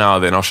right now,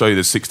 then I'll show you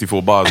the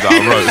 64 bars that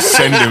I wrote.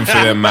 Send him for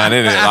them, man,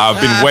 innit? Like,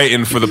 I've been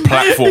waiting for the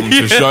platform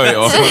to show it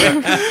off.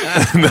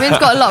 We've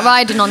got a lot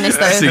riding on this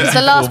though. It's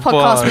the last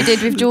podcast we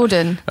did with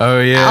Jordan. Oh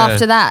yeah.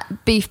 After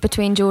that, beef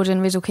between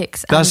Jordan Rizzle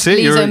Kicks and That's it,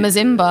 Lizzo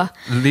Mazimba.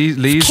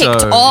 Lizzo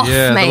kicked off,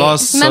 yeah, mate.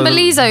 Remember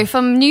Lizzo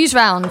from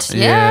Newsround?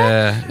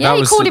 Yeah,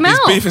 he called him out.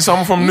 He's beefing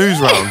someone from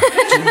Newsround.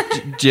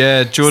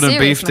 Yeah, Jordan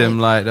Serious, beefed him.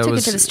 Like that Took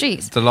was it to the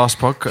streets. The last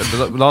podcast,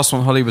 the last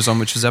one Holly was on,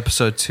 which was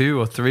episode 2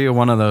 or 3 or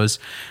one of those,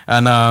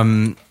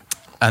 and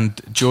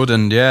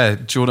Jordan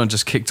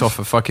just kicked off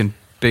a fucking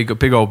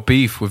big old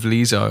beef with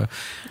Lizzo.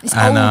 It's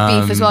old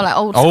beef as well, like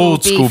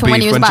old school beef from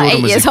when he was about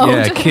Jordan 8 years old.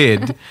 Yeah, a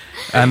kid.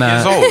 And 8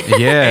 years old.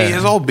 Yeah, 8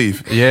 years old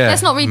beef. Yeah,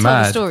 let's not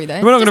retell the story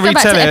though. We're not going to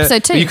retell it.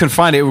 Episode 2. You can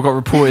find it. We got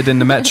reported in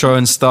the Metro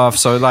and stuff.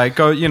 So like,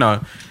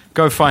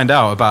 go find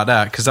out about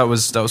that because that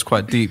was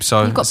quite deep.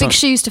 So you've got big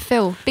shoes to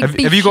fill. Have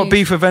you got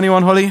beef with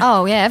anyone, Holly?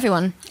 Oh yeah,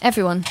 everyone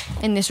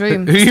in this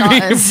room. Who you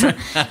starters.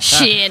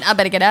 Shit, I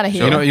better get out of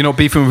here. You're not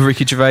beefing with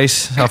Ricky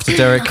Gervais after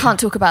Derek? I can't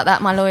talk about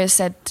that. My lawyer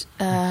said.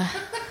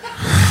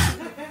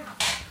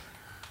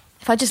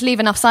 If I just leave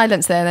enough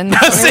silence there, then... No.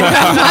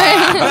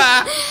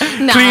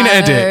 Clean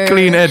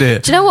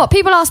edit. Do you know what?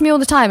 People ask me all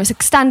the time. It's a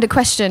standard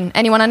question.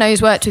 Anyone I know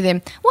who's worked with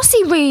him. What's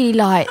he really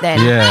like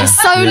then? Yeah. It's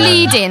so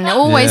leading.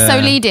 Always so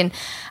leading.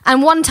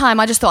 And one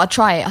time I just thought I'd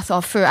try it. I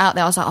thought I threw it out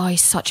there. I was like, oh,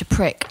 he's such a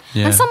prick.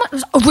 Yeah. And someone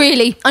was, oh,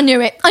 really? I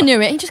knew it.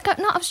 He just go,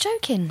 no, I was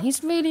joking.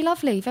 He's really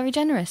lovely. Very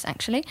generous,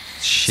 actually.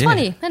 Shit. It's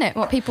funny, isn't it?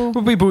 What people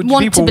want people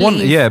to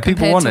believe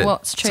people want to it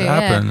what's true. to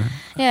happen.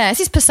 Yeah, it's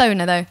his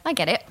persona, though. I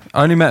get it.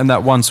 I only met him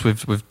that once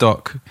with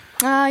Doc.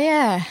 Oh,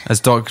 yeah.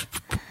 As Doc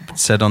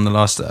said on the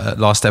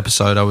last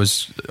episode, I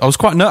was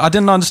quite I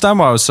didn't understand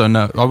why I was so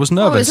I was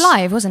nervous. Oh, it was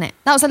live, wasn't it?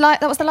 That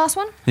was the last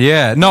one?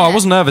 Yeah. No, I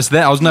wasn't nervous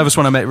then. I was nervous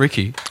when I met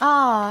Ricky.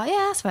 Oh,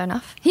 yeah, that's fair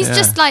enough. He's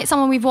just like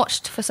someone we've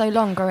watched for so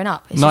long growing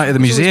up. It's Night at the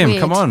Museum,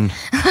 come on.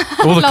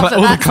 All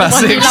the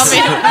classics.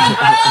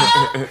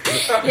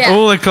 Yeah.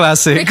 All the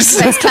classics.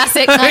 Rick's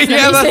classic.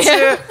 Yeah, that's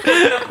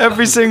it.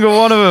 Every single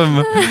one of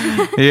them.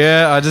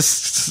 Yeah, I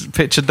just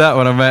pictured that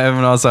when I met him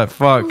and I was like,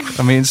 fuck,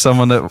 I'm meeting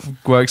someone that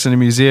works in a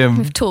museum.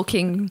 With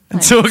talking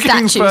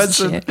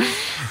person.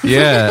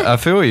 Yeah, I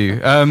feel you.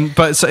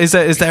 But so is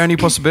there any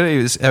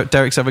possibility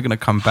Derek's ever going to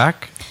come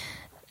back?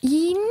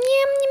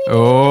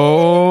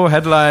 Oh,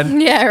 headline.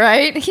 Yeah,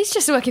 right. He's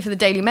just working for the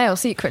Daily Mail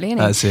secretly, isn't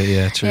he? That's it,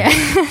 yeah, true.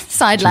 Yeah.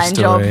 Sideline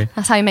job.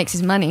 That's how he makes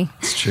his money.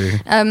 It's true.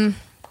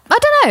 I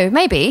don't know,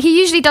 maybe.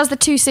 He usually does the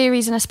 2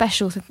 series and a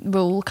special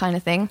rule kind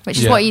of thing, which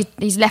is what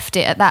he's left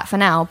it at that for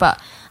now. But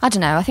I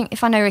don't know. I think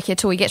if I know Ricky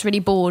at all, he gets really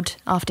bored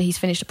after he's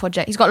finished a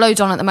project. He's got loads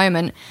on at the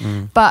moment.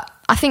 But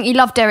I think he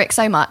loved Derek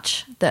so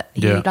much that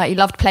he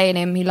loved playing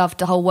him. He loved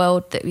the whole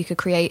world that we could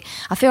create.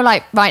 I feel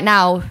like right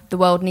now the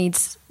world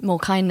needs more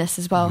kindness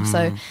as well.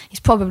 So he's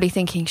probably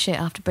thinking, shit,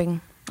 I have to bring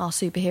our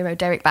superhero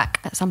Derek back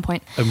at some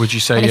point. And would you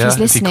say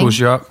if he calls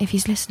you up? If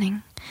he's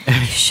listening... You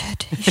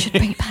should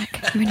bring it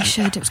back. You really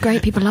should. It was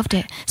great. People loved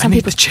it. I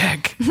need the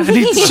check,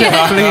 please.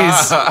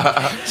 Jeez,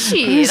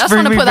 I just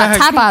want to put that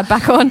tabard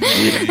back on.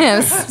 Yeah,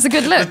 it's a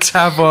good look.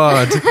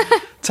 Tabard.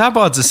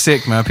 Tabards are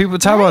sick, man.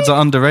 Tabards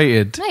are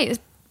underrated. Mate,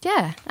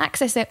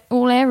 access it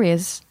all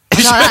areas.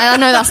 No, I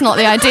know that's not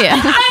the idea.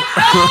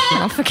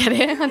 I'll forget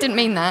it. I didn't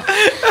mean that.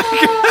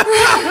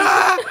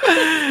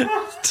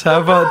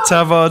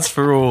 Tabards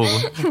for all.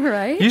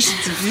 Right. You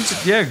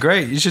should, yeah,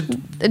 great. You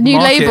should. A new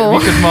label. We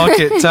could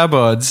market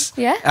Tabards.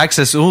 Yeah.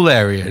 Access all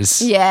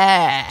areas.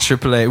 Yeah.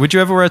 AAA. Would you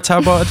ever wear a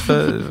Tabard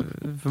for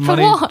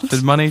money? What?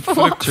 For money? For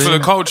the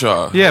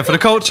culture. Yeah, for the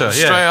culture.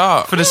 Straight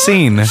up. For the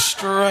scene.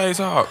 Straight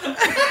up.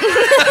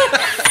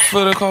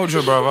 For the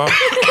culture, brother.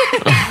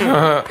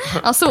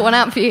 I'll sort one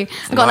out for you.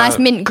 I've got a nice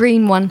mint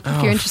green one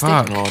if you're interested.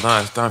 Fuck. Oh,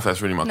 nice. Don't know if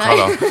that's really my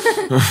colour.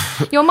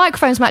 Your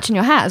microphone's matching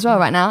your hat as well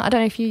right now. I don't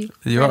know if you...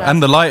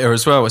 And the lighter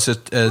as well. It's a...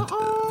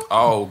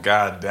 Oh,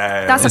 god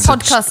damn. That's a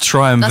podcast.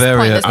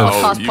 Triumvirate. That's the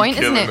podcast point,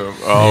 isn't it? Them.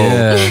 Oh.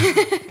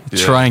 Yeah.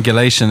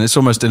 Triangulation. It's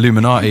almost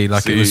Illuminati,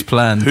 like it was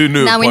planned. Who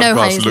knew now we know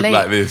podcasts look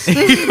like this?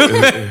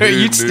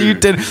 You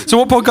did. So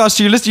what podcast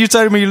do you listen? You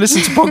told me you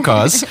listen to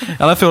podcasts,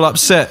 and I feel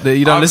upset that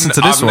you don't listen to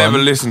this one. I've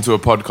never listened to a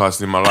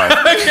podcast in my life.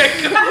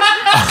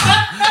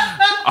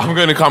 I'm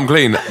going to come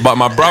clean, but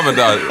my brother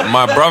does.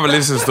 My brother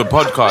listens to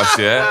podcasts,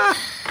 yeah?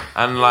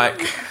 And like,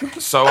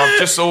 so I've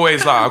just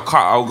always like,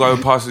 I'll go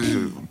past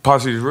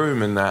his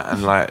room and that,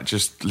 and like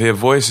just hear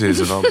voices,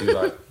 and I'll be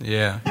like,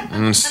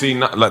 and see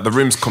like the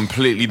room's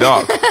completely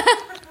dark,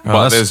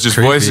 but there's just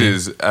creepy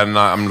voices, and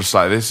like, I'm just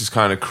like, this is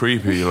kind of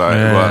creepy,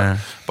 like,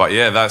 but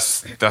yeah,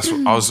 that's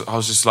what I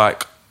was just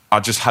like, I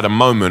just had a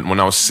moment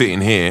when I was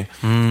sitting here,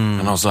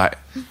 and I was like,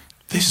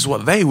 this is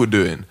what they were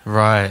doing,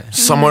 right?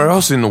 Somewhere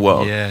else in the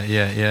world.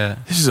 Yeah.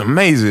 This is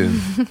amazing.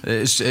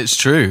 It's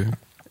true.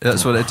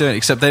 That's what they're doing,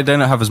 except they don't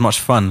have as much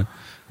fun.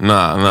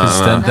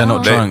 Nah. They're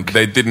not drunk.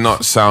 They did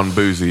not sound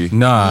boozy.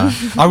 Nah.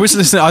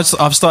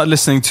 I've started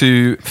listening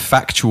to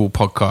factual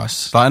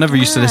podcasts. Like, I never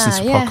used to listen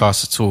to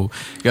podcasts at all.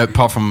 Yeah,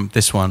 apart from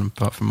this one,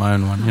 apart from my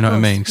own one. You know what I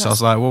mean? Because I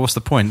was like, well, what's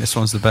the point? This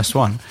one's the best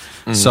one.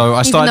 So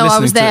I started listening to... Even though I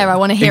was there, I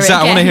want to hear it again.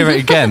 I want to hear it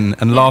again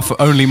and laugh at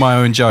only my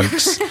own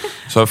jokes.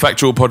 So a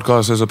factual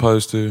podcast as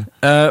opposed to...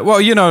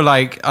 well, you know,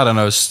 like, I don't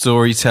know,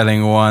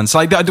 storytelling ones.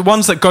 Like the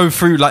ones that go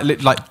through,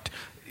 like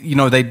you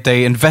know,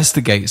 they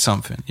investigate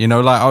something. You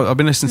know, like I've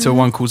been listening to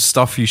one called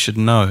Stuff You Should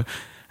Know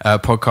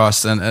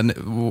podcast, and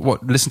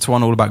listen to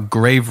one all about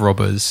grave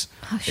robbers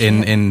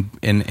in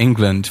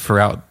England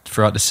throughout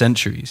the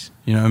centuries.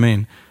 You know what I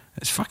mean?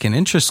 It's fucking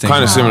interesting.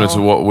 Kind of similar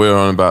to what we're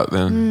on about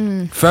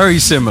then. Very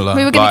similar.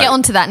 We were going to get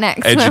onto that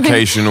next.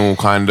 Educational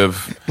kind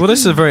of. Well,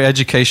 this is a very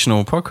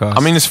educational podcast. I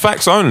mean, it's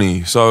facts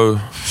only, so.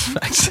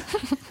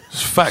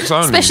 It's facts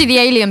only. Especially the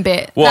alien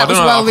bit. Well, I don't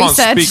know. I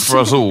can't speak for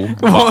us all.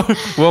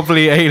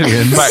 Wobbly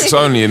aliens. Facts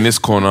only in this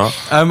corner.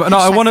 No,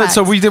 I wanted.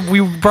 So we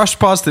brushed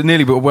past it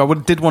nearly, but I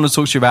did want to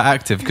talk to you about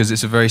Active because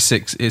it's a very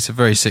sick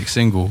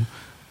single.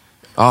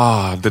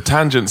 The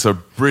tangents are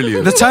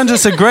brilliant. The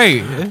tangents are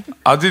great.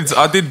 I did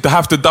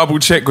have to double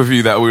check with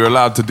you that we were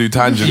allowed to do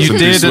tangents. You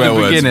did at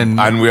the beginning,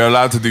 and we were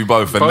allowed to do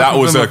both, and that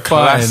was a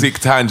classic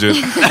tangent.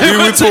 We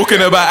were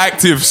talking about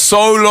Active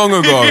so long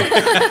ago.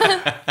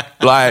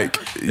 Like,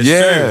 it's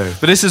true.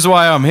 But this is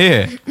why I'm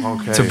here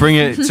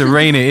to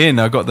rein it in.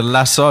 I got the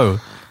lasso.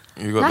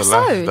 You got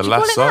lasso. the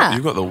lasso.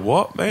 You got the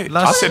what, mate?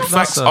 I said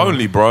facts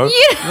only, bro.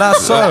 Yeah.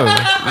 Lasso.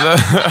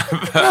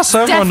 Lasso.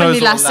 Everyone knows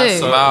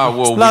lasso. Nah,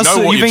 well, lasso. We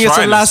know what you think it's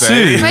a lasso?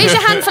 Raise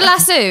your hand for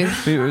lasso.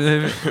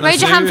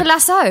 Raise your hand for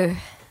lasso.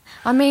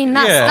 I mean,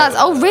 that's.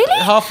 Oh, really?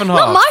 Half and half.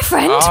 Not my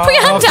friend. Put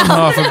your hand down.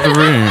 Half and half of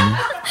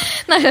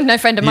the room. No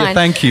friend of mine.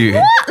 Thank you.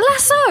 What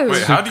lasso?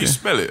 Wait, how do you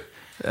spell it?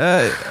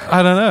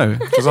 I don't know.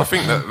 Because I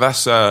think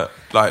that's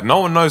like no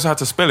one knows how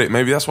to spell it.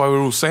 Maybe that's why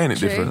we're all saying it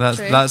different.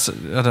 That's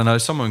I don't know.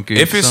 Someone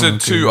Google. If it's a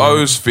two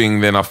O's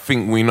thing, then I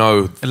think we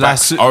know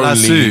that's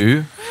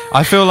only.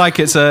 I feel like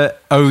it's a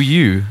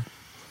OU.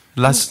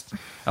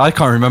 I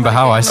can't remember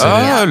how I said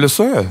it.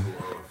 Lasso.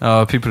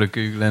 Oh, people are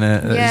Googling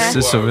it. Yeah. It's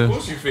just of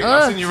course you think.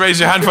 I've seen you raise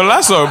your hand for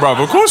lasso, bruv.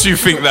 Of course you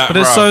think that, but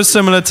it's so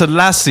similar to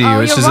lassi,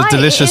 which is a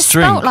delicious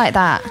drink. It's spelled like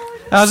that.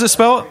 How's it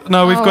spelled?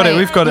 No, we've got it.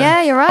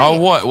 Yeah, you're right. Oh,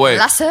 what? Wait.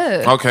 Lasso.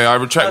 Okay, I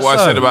retract what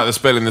I said about the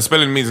spelling. The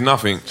spelling means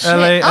nothing. All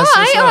right.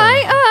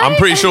 I'm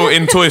pretty sure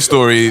in Toy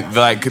Story,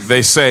 like,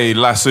 they say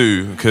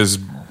lasso because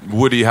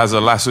Woody has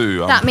a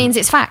lasso. That means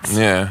it's facts.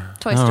 Yeah.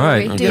 Toy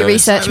Story. Do your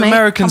research, mate.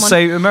 Americans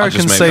say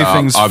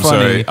things I'm funny.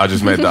 Sorry, I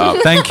just made that up.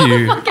 Thank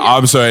you.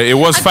 I'm sorry. It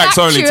was facts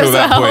only till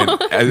that point.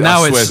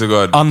 Now I swear to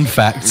God.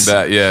 Unfacts.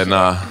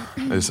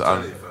 It's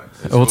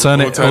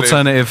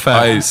alternative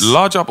facts.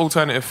 Large up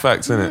alternative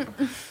facts, innit?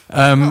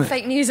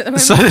 Fake news at the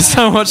moment. So there's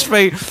so much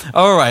fake.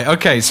 All right,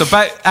 okay. So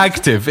back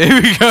Active. Here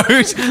we go.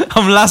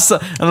 I'm lassoing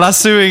it,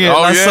 lassoing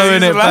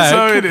it back.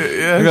 Lassoing it,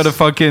 yes. I got to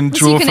fucking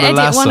draw for the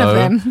lasso. One of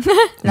them.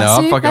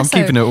 I'm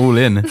keeping it all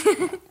in.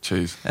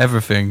 Jeez.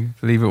 Everything.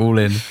 Leave it all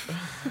in.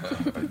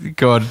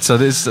 God. So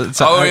this.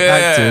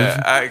 Active.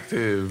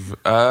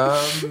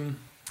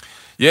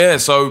 Yeah,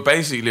 so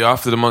basically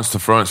after the Monster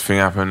France thing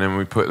happened, and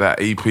we put that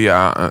EP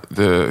out.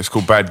 It's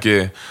called Bad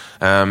Gear.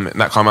 And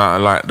that came out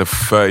on like the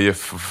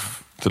 30th.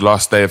 The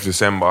last day of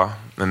December,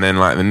 and then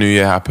like the new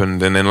year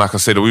happened, and then like I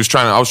said, I was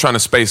trying to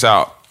space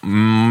out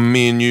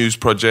me and you's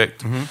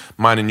project,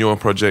 mine and your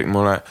project,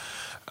 more like,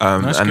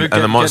 and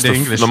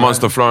the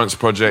Monster Florence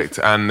project,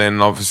 and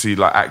then obviously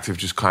like Active,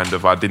 just kind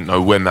of I didn't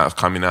know when that was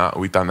coming out.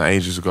 We'd done that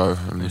ages ago,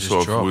 and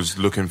sort of was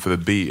looking for the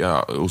beat,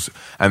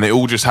 and it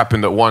all just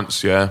happened at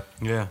once, yeah.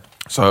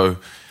 So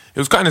it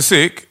was kind of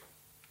sick.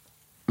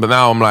 But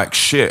now I'm like,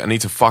 shit, I need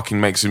to fucking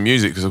make some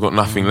music because I've got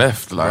nothing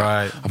left. Like,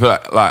 I feel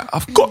like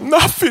I've got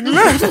nothing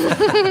left.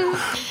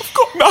 I've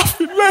got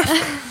nothing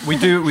left.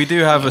 We do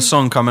have a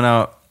song coming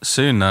out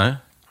soon, though.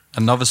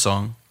 Another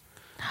song.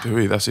 Do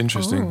we? That's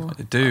interesting. Ooh.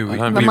 We do. We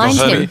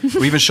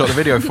even shot the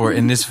video for it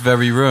in this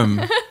very room.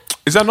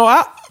 Is that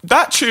not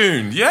that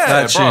tune? Yeah,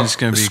 that tune's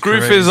going to be Screw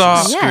crazy.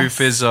 Fizzer. Screw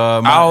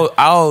Fizzer.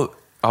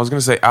 I was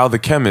going to say Al the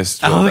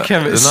Chemist. Al the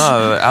Chemist.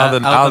 No, Al the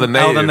Native.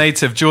 Al the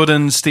Native.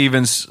 Jordan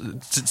Stevens,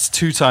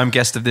 two-time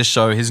guest of this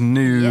show. His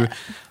new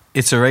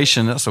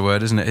iteration, that's the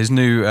word, isn't it? His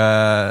new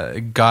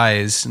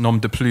guise,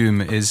 nom de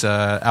plume, is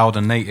Al the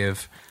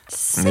Native.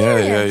 Yeah.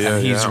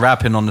 And he's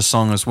rapping on the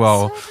song as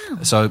well.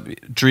 So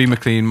Dream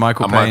McLean,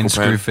 Michael Payne,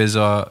 Screw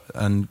Fizzer,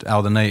 and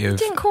Al the Native. You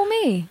didn't call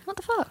me. What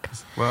the fuck?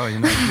 Well,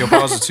 your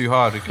bars are too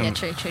hard. Yeah,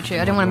 true. I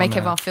didn't want to make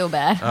everyone feel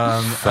bad.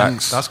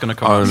 Facts. That's going to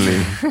come only.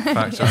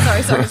 Facts.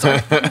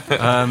 Sorry.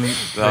 I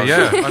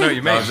know what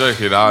you mean. I'm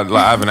joking.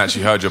 I haven't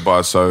actually heard your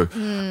bars, so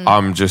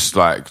I'm just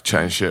like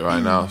chatting shit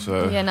right now.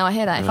 So yeah, no, I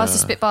hear that. If I was to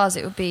spit bars,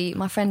 it would be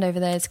my friend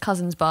over there's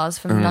Cousins bars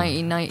from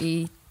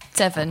 1990.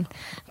 7.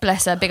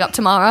 Bless her. Big up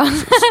Tamara.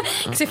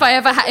 Because if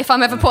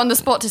I'm ever put on the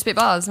spot to spit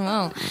bars,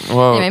 well,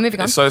 anyway,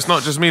 moving on. So it's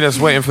not just me that's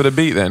waiting for the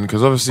beat then,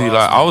 because obviously,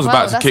 like, I was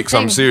about to kick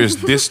some serious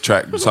diss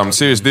track, some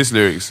serious diss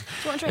lyrics,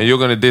 and you're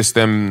gonna diss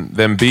them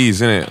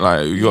bees, innit?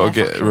 Like, you gotta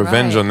get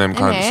revenge on them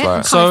cunts.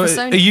 Like. So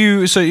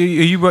are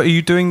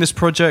you doing this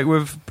project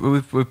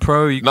with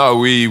Pro? No,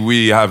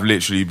 we have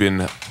literally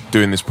been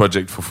doing this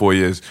project for 4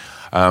 years,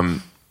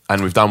 and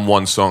we've done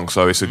one song,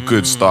 so it's a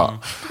good start.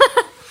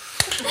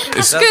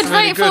 It's good,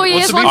 right? 4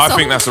 years, one song. I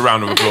think that's a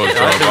round of applause.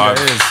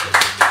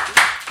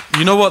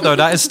 You know what though?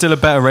 That is still a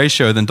better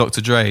ratio than Dr.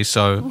 Dre.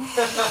 So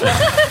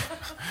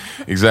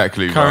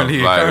exactly. Currently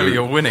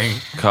you're winning.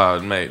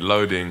 God, mate,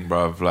 loading,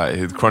 bruv. Like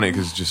his Chronic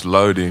is just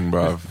loading,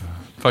 bruv.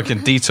 Fucking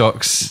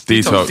Detox.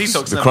 The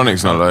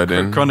Chronic's not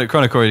loading. Chronic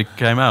already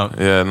came out.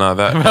 Yeah, no,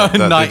 that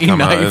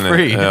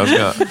 1993.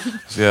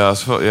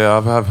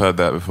 I've heard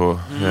that before.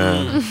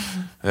 Yeah.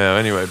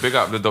 Anyway, big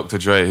up to Dr.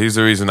 Dre. He's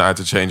the reason that I had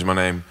to change my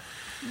name.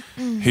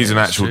 He's an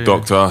actual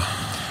doctor.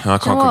 I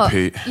can't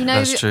compete. You know,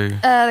 that's true.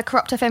 The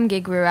Corrupt FM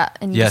gig we were at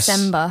in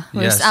December. It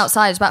was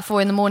outside. It was about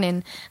 4 a.m.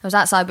 I was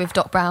outside with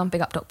Doc Brown.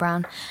 Big up Doc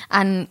Brown.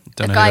 And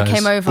a guy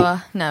came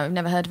over. No,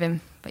 never heard of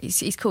him. But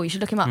he's cool. You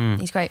should look him up.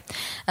 He's great.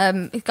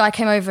 A guy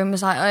came over and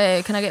was like,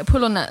 "Oh, can I get a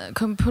pull on that?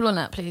 Can pull on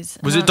that, please?"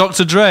 Was it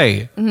Dr.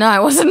 Dre? No,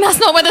 it wasn't. That's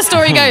not where the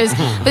story goes.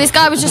 But this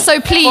guy was just so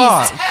pleased.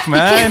 Fuck,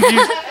 man.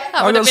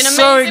 I got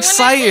so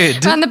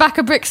excited. Around the back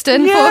of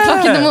Brixton, 4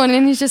 o'clock in the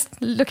morning. He's just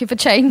looking for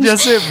change.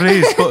 That's it,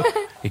 please.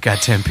 He got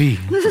 10p.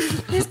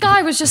 This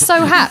guy was just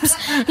so haps.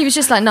 He was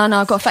just like, no,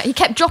 I've got a fact. He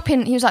kept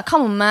dropping. He was like,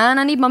 come on, man,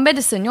 I need my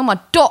medicine. You're my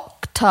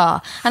doctor.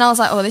 And I was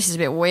like, oh, this is a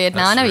bit weird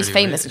now. I know he's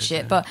famous and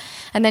shit, but...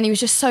 And then he was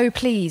just so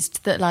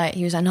pleased that, like,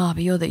 he was like, no,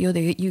 but you're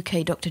the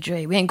UK Dr.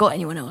 Dre. We ain't got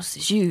anyone else.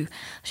 It's you.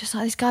 I was just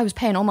like, this guy was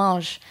paying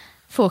homage.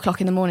 4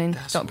 o'clock in the morning,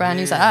 Doc Brown.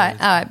 He was like, all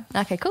right,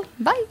 okay, cool,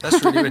 bye.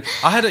 That's really weird.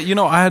 I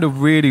had a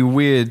really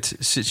weird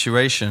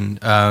situation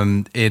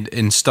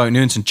in Stoke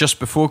Newington just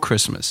before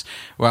Christmas,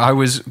 where I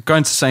was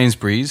going to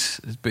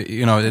Sainsbury's, but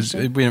we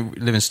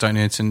live in Stoke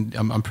Newington.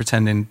 I'm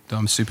pretending that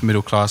I'm super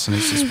middle class and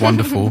it's just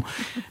wonderful.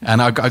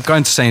 And I go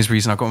into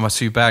Sainsbury's and I got my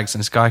 2 bags,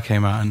 and this guy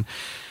came out and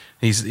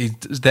he's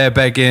there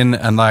begging,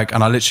 and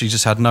I literally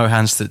just had no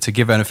hands to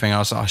give anything. I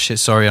was like, oh shit,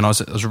 sorry. And I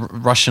was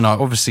rushing out,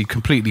 obviously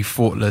completely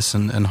thoughtless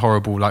and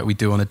horrible, like we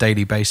do on a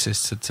daily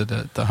basis to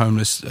the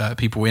homeless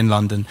people in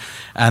London.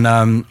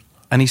 And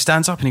he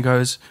stands up and he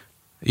goes,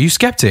 "Are you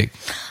skeptic?"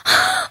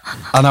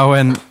 And I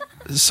went,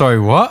 "Sorry,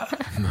 what?"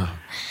 No.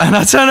 And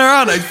I turned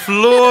around, it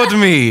floored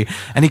me.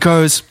 And he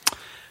goes,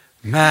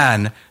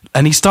 "Man,"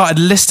 and he started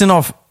listing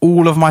off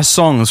all of my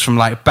songs from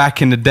like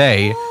back in the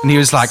day. And he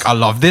was like, "I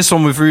love this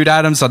one with Rude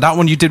Adams. So that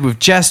one you did with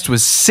Jest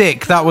was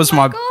sick. That was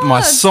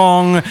my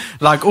song."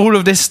 Like all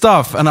of this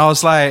stuff. And I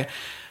was like,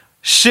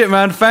 shit,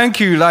 man, thank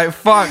you. Like,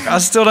 fuck, I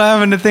still don't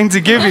have anything to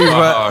give you,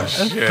 but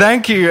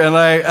thank you. And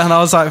I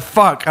was like,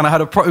 fuck. And I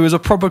had it was a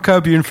proper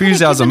Curb Your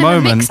Enthusiasm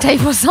moment.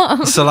 Mixtape or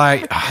something. So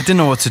like, I didn't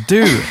know what to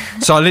do.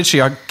 So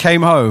I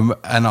came home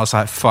and I was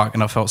like, fuck.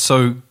 And I felt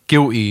so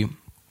guilty.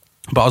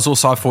 But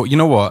I thought, you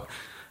know what?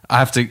 I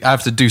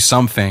have to do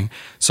something.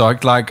 So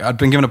I'd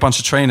been given a bunch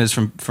of trainers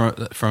from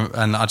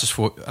and I just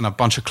thought, and a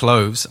bunch of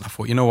clothes, and I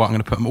thought, you know what, I'm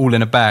going to put them all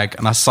in a bag.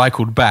 And I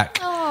cycled back,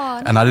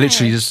 and I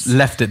literally just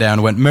left it there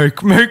and went, Merry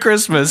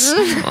Christmas.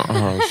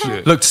 Oh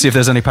shit! Look to see if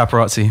there's any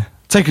paparazzi.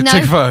 Take a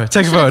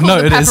photo. No,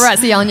 it is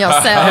paparazzi on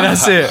yourself. And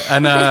that's it.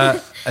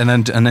 And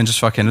then just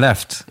fucking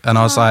left. And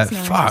I was like,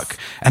 fuck.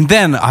 And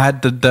then I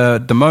had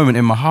the moment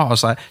in my heart. I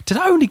was like, did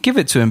I only give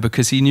it to him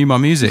because he knew my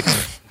music?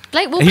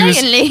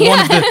 Blatantly. He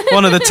was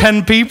one of the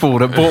 10 people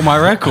that bought my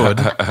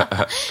record.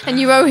 And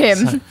you owe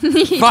him.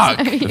 Fuck.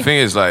 The thing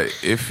is, like,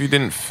 if you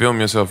didn't film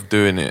yourself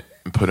doing it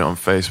and put it on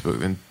Facebook,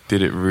 then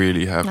did it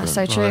really happen? That's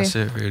so true. That's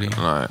it, really.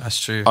 Like,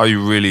 that's true. Are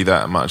you really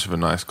that much of a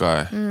nice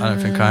guy? I don't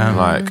think I am.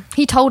 Like,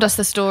 he told us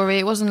the story.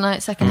 It wasn't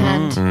like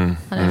secondhand.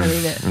 I don't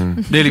believe it.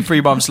 Nearly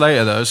 3 months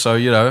later, though, so,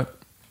 you know,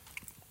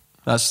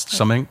 that's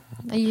something.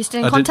 Are you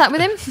still in contact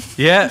with him?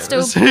 Yeah.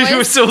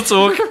 We still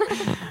talk.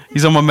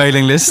 He's on my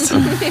mailing list.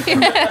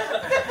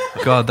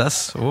 God,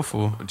 that's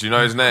awful. Do you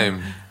know his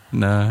name?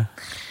 No.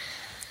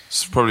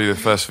 It's probably the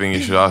first thing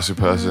you should ask a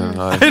person.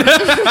 Like,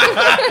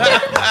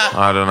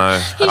 I don't know.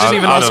 He didn't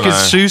even ask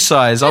his shoe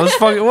size. I was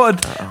fucking,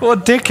 what a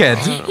dickhead.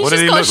 He's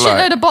just got a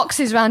shitload of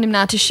boxes around him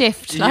now to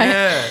shift. Like,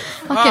 yeah.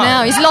 Fucking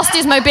hell. He's lost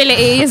his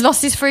mobility. He's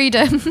lost his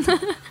freedom.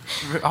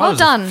 Well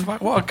done.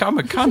 I'm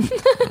a cunt.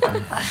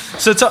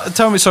 So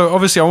tell me, so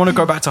obviously I want to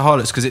go back to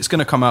Harlots because it's going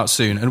to come out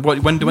soon. And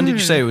when did you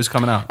say it was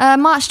coming out?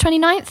 March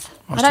 29th.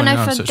 I don't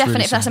know for so definite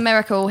really if that's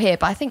America or here,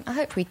 but I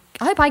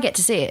hope I get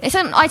to see it. It's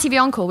on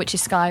ITV Encore, which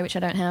is Sky, which I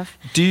don't have.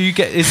 Do you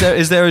get? Is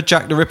there a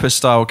Jack the Ripper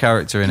style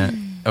character in it,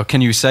 or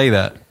can you say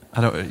that?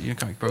 I don't. You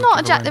can't.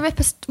 Not a Jack the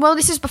Ripper. Well,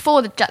 this is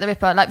before the Jack the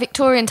Ripper. Like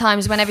Victorian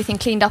times, when everything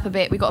cleaned up a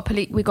bit, we got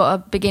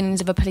a beginnings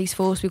of a police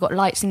force. We got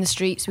lights in the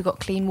streets. We got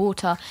clean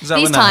water.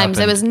 These times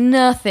there was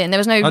nothing. There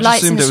was no lights in the street. I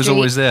just assumed it was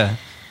always there.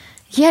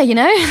 Yeah, you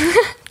know.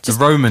 The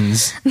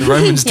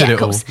Romans did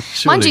it all.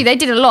 Mind you, they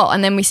did a lot,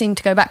 and then we seemed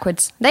to go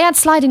backwards. They had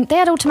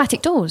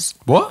automatic doors.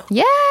 What?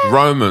 Yeah.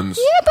 Romans.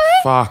 Yeah, bro.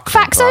 Fuck.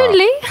 Facts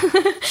only.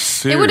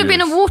 It would have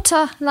been a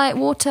water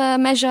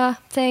measure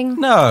thing.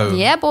 No.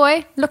 Yeah,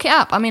 boy. Look it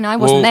up. I mean, I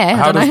wasn't there.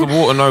 How does the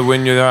water know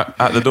when you're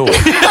at the door?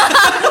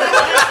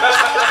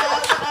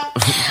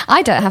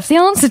 I don't have the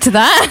answer to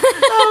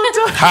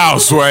that. How,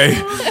 Sway?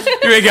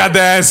 You ain't got the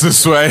answer,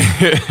 Sway.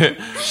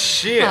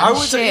 Shit.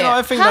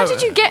 How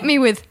did you get me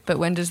with, but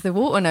when does the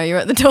water know you're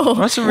at the door?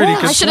 That's a really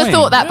good I should have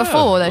thought that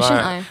before, though,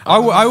 shouldn't I?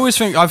 I always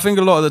think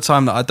a lot of the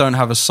time that I don't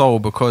have a soul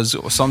because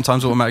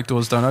sometimes automatic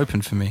doors don't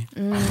open for me.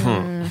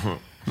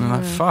 I'm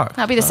like, fuck.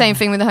 That'd be the same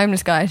thing with the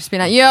homeless guy. Just be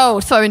like, yo,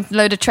 throwing a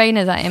load of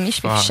trainers at him. You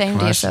should be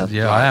ashamed of yourself.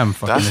 Yeah, I am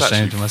fucking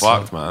ashamed of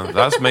myself. Fucked, man.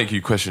 That's make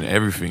you question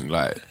everything.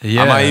 Like,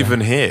 am I even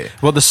here?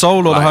 What, the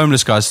soul or the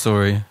homeless guy's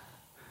story?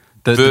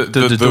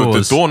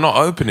 The door not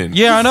opening.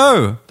 Yeah, I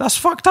know. That's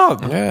fucked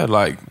up. Yeah,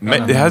 like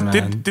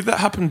did that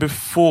happen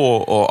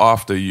before or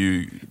after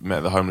you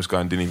met the homeless guy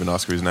and didn't even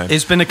ask for his name?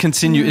 It's been a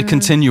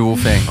continual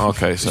thing.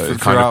 Okay, so it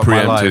kind of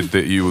preempted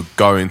that you were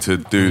going to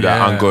do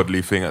that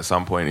ungodly thing at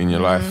some point in your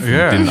life.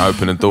 Yeah. Didn't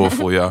open a door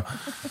for you.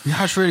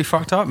 Yeah, it's really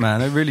fucked up,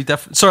 man. It really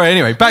definitely. Sorry.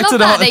 Anyway, back to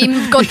that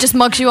God just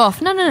mugs you off.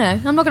 No.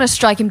 I'm not going to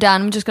strike him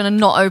down. I'm just going to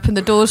not open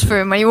the doors for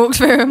him when he walks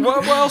through them.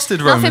 What else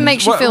did Romans? Nothing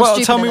makes you feel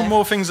stupid. Tell me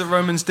more things that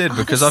Romans did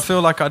because I feel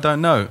like I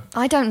don't know.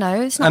 I don't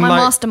know. It's not my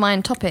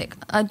mastermind topic.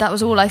 That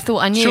was all I thought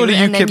I knew. Surely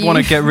UKIP want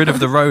to get rid of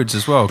the roads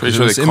as well because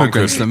it was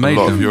immigrants that made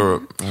them.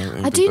 Europe.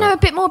 I do know a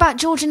bit more about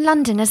Georgian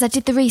London as I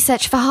did the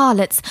research for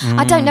Harlots.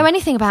 I don't know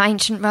anything about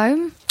ancient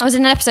Rome. I was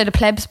in an episode of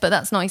Plebs, but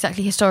that's not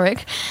exactly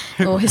historic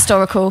or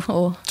historical.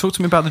 Or talk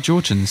to me about the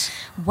Georgians.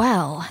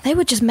 Well, they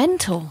were just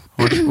mental.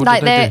 What like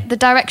did they do? The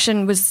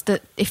direction was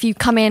that if you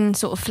come in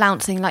sort of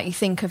flouncing like you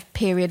think of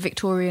period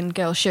Victorian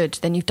girls should,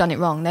 then you've done it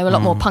wrong. They were a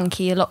lot more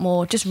punky, a lot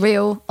more just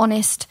real,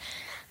 honest.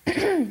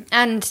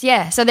 And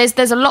yeah, so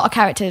there's a lot of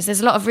characters. There's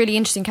a lot of really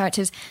interesting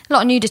characters. A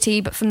lot of nudity,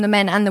 but from the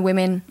men and the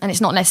women. And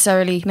it's not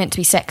necessarily meant to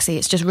be sexy.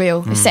 It's just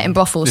real. It's set in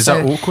brothels. Is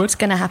that awkward? It's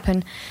going to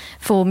happen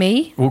for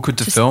me. Awkward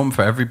to film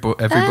for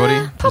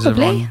everybody?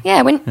 Probably.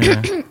 Yeah.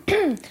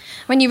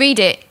 When you read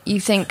it, you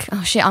think,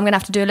 oh shit, I'm going to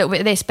have to do a little bit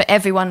of this. But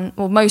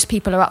most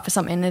people are up for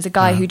something. There's a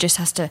guy who just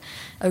has to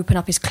open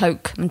up his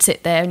cloak and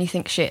sit there, and you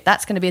think, shit,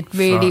 that's going to be a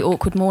really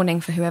awkward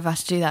morning for whoever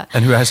has to do that.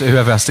 And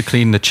whoever has to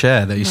clean the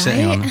chair that you're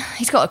sitting on.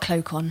 He's got a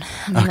cloak on.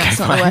 I mean, that's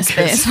not the worst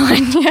bit. It's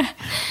fine. Yeah.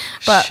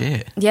 But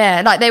shit.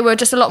 Yeah, like they were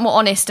just a lot more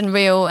honest and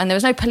real, and there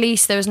was no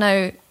police. There was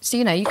no. So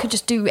you could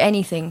just do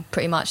anything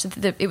pretty much.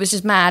 It was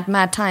just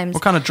mad times.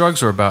 What kind of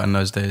drugs were about in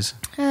those days?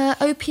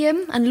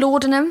 Opium and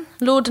laudanum.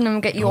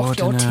 Laudanum get you off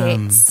your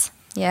tits.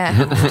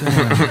 Yeah.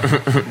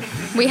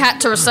 We had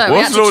to research. We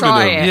had to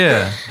try it.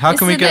 Yeah. How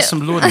can we get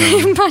some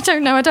laudanum? I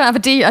don't know. I don't have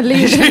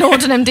a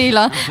laudanum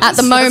dealer at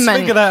the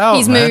moment.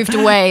 He's moved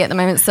away at the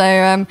moment.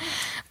 So,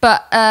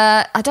 but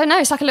I don't know.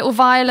 It's like a little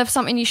vial of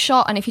something you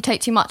shot, and if you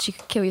take too much, you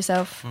could kill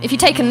yourself. If you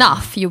take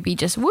enough, you'll be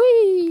just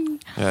wee.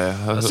 Yeah,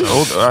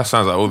 that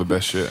sounds like all the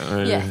best shit.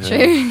 Really. Yeah, true.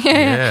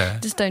 Yeah.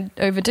 Just don't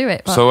overdo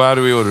it. So how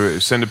do we order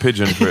it? Send a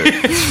pigeon for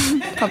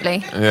it.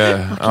 Probably.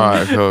 Yeah. All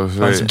right. Cool.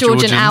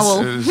 Georgian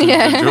owl.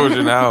 Yeah.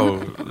 Georgian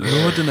owl.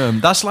 Laudanum.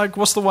 That's like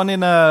what's the one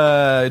in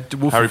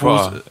Wolf Harry of Wall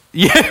Potter.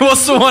 Yeah.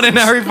 What's the one in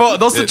Harry Potter?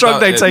 That's the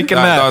drug they take in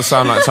that. That does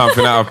sound like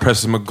something out of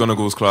Preston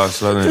McGonagall's class,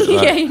 doesn't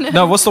it? Like,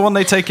 No, what's the one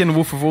they take in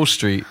Wolf of Wall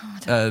Street?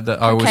 That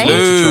I always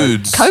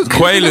Ludes. Coke.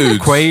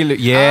 Quaaludes.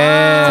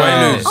 Yeah.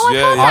 Quaaludes. Oh,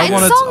 Yeah. I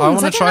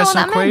want to try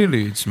some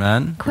Quaaludes,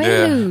 man.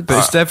 Quaaludes.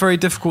 But they're very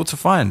difficult to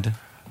find.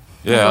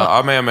 Yeah,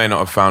 I may or may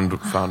not have found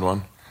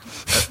one.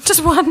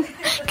 Just one.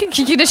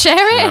 Can you just share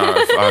it?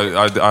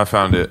 No, I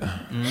found it.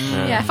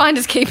 Yeah,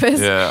 finders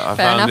keepers. Yeah, I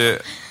Fair found enough.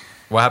 it.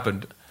 What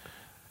happened?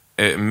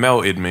 It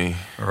melted me.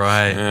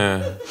 Right.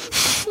 Yeah.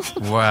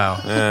 Wow.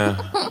 Yeah.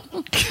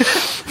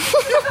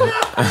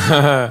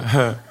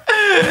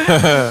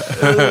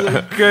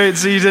 Great.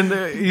 So you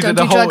did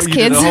do drugs,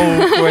 kids. Did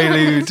a whole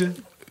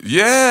Quaalude.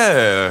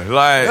 Yeah,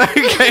 like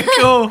Okay,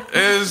 cool.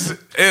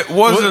 it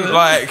wasn't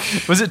like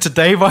Was it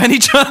today by any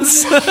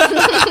chance?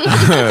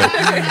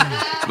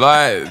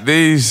 like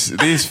these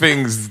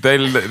things they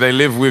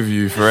live with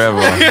you forever.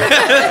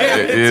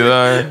 You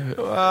know.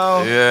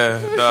 Wow. Yeah.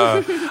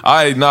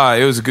 No.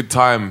 It was a good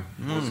time.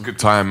 It was a good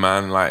time,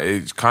 man. Like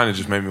it kind of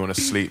just made me want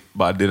to sleep,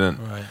 but I didn't.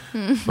 Right.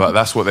 But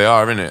that's what they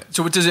are, innit?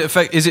 So what does it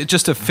affect? Is it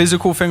just a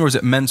physical thing or is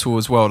it mental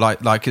as well?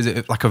 Like is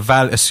it like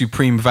a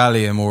supreme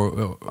Valium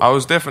or? I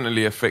was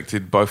definitely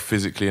affected both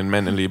physically and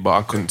mentally, but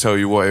I couldn't tell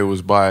you what it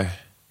was by.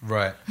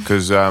 Right.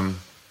 Because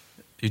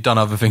you've done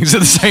other things at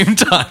the same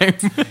time.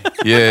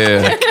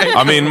 Yeah.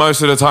 I mean,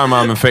 most of the time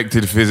I'm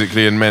affected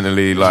physically and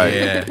mentally. Like,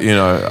 I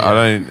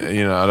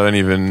don't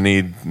even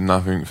need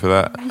nothing for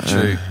that.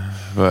 True.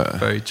 But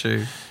very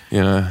true.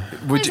 You know.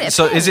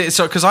 Is it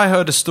because I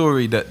heard a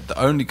story that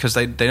only because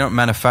they don't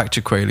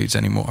manufacture Quaaludes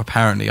anymore.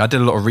 Apparently, I did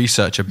a lot of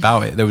research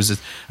about it. There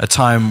was a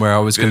time where I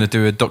was going to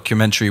do a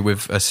documentary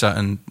with a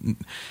certain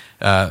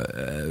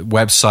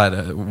website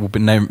that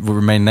will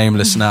remain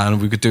nameless now, and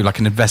we could do like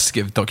an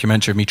investigative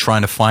documentary of me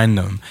trying to find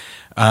them.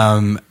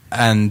 And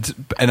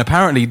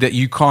apparently that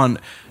you can't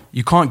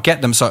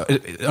get them. So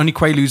only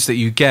Quaaludes that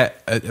you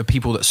get are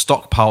people that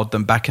stockpiled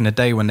them back in the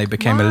day when they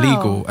became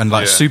illegal, and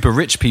like super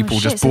rich people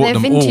just bought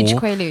them all. Vintage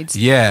Quaaludes.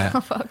 Yeah.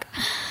 Oh, fuck.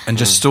 And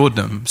just stored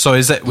them. So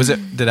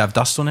did it have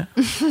dust on it?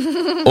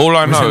 All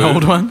I know an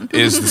old one?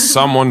 is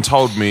someone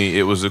told me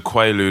it was a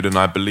Quaalude and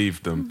I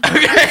believed them.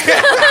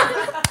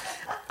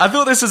 I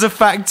thought this was a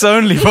facts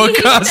only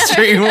podcast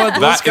stream.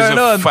 What's going on?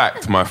 That is a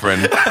fact, my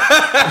friend.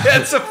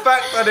 It's a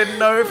fact. I didn't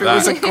know if it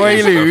was a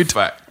Quaalude. A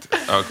fact.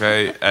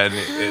 Okay, and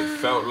it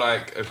felt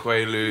like a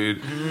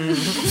Quaalude.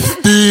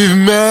 Steve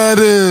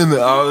Madden.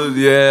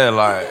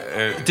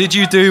 Did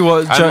you do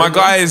what? And my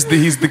guy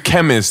he's the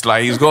chemist.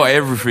 Like, he's got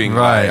everything.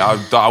 Right.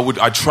 Like,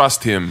 I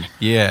trust him.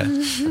 Yeah.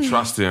 I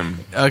trust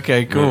him.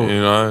 Okay, cool.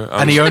 You know,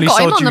 and he only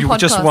sold you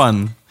just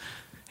one.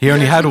 He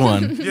only had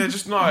one. Yeah,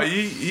 just no.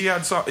 He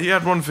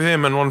had one for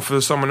him and one for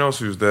someone else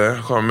who was there.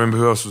 I can't remember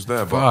who else was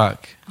there. But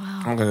Fuck.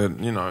 I'm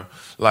gonna,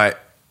 like.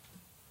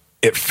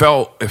 It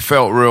felt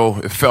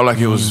real. It felt like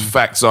it was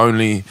facts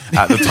only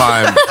at the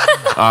time.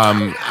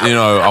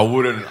 I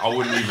wouldn't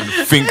even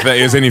think that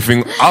there's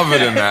anything other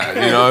than that.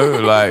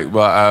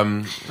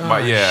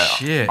 But yeah,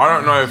 shit. I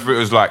don't know if it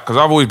was like, because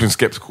I've always been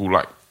skeptical.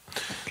 Like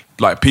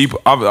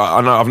people,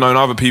 I've known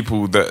other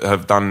people that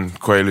have done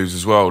Quaaludes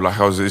as well. Like,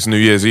 I was at this New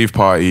Year's Eve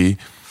party,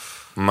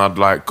 and I'd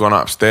like gone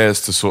upstairs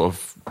to sort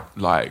of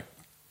like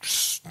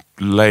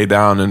lay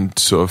down and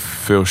sort of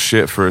feel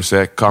shit for a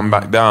sec, come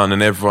back down,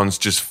 and everyone's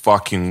just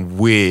fucking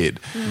weird.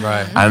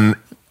 Right. And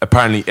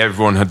apparently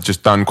everyone had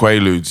just done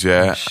Quaaludes,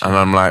 yeah? And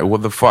I'm like,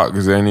 what the fuck?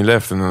 Is there any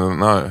left? And I don't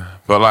know.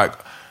 But like,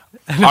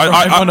 at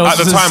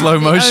the time, slow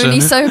motion. The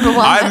only sober one.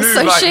 I knew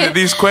so like shit.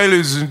 These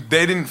Quaaludes,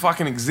 they didn't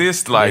fucking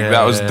exist. Like,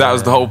 that was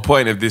the whole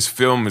point of this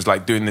film, is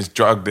like doing this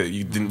drug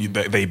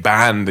that they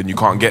banned and you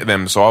can't get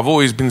them. So I've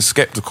always been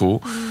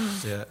skeptical.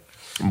 Yeah.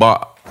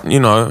 But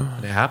it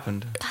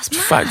happened. That's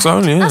mad. Facts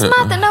only, That's isn't it?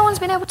 mad that no one's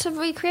been able to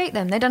recreate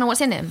them. They don't know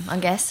what's in them, I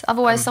guess.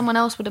 Otherwise, someone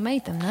else would have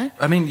made them, no?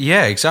 I mean,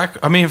 yeah,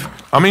 exactly. I mean,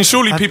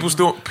 surely people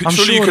still. I'm surely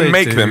sure you can they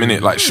make do. them, innit?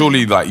 Like,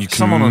 surely, like, you can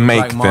someone on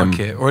make the black them.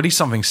 market, or at least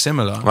something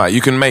similar. Like,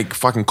 you can make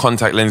fucking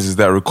contact lenses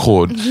that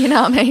record. You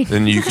know what I mean?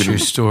 Then you can. True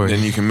story.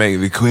 Then you can make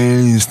the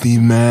Quaalude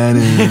Steve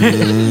Madden.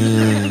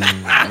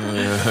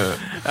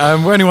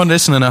 For anyone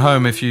listening at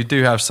home, if you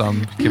do have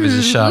some, give us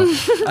a shout.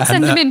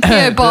 Send them in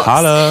PO box.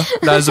 Hello.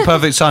 That is the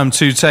perfect time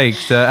to take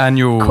the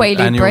annual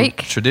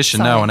break.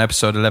 Tradition now on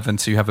episode 11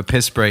 to have a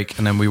piss break,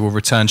 and then we will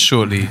return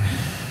shortly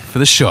for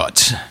the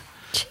shot.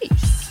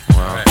 Jeez.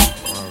 Wow.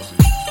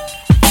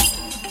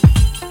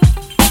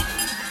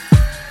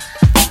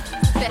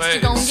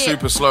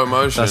 Super slow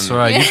motion. That's all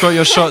right. You've got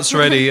your shots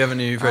ready, haven't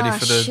you? Ready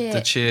for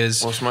the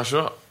cheers. What's my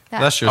shot?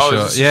 That's your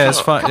shot. Yeah,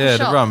 it's fine. Couple Yeah,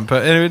 shot. the rum.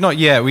 But not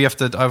yet. We have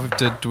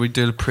to. We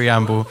do the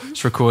preamble.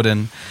 It's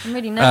recording. I'm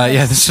really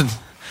nervous.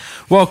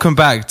 Welcome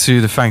back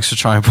to the Thanks for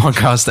Trying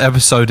podcast,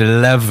 episode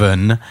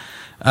 11.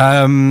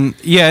 In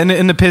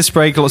the piss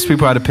break, lots of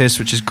people had a piss,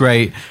 which is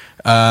great.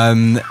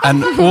 And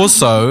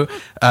also,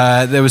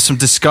 there was some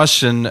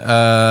discussion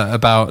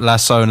about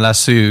Lasso and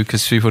Lasso,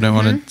 because people didn't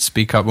want to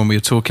speak up when we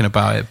were talking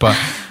about it.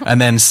 And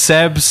then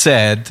Seb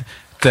said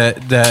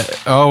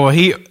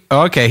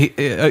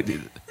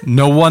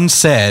no one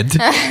said.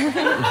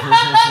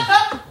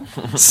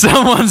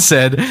 Someone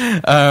said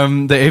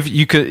that if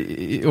you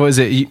could, what is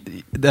it?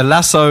 The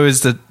lasso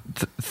is the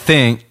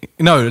thing.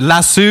 No,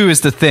 lasso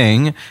is the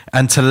thing,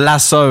 and to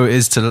lasso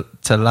is to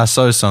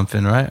lasso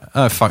something, right?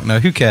 Oh fuck no,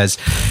 who cares?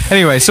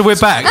 Anyway, so we're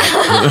back.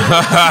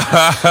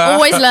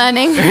 Always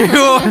learning.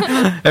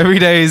 Every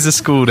day is a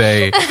school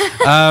day.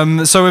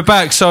 So we're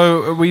back.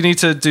 So we need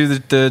to do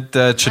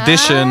the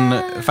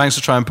tradition. Thanks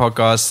for Trying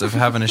podcast of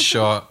having a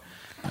shot.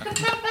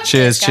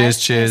 Cheers.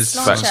 Facts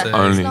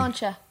only. All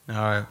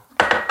right.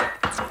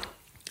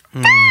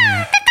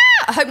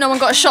 I hope no one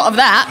got a shot of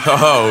that.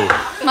 Oh,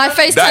 My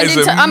face that turned is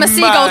into I'm a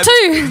seagull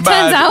too. Turns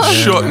out.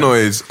 Shot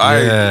noise.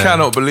 I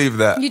cannot believe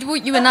that.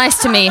 You were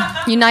nice to me.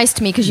 You're nice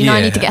to me because you know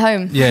I need to get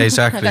home. Yeah,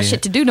 exactly. I got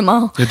shit to do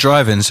tomorrow. You're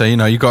driving, so you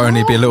got to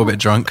only be a little bit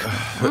drunk.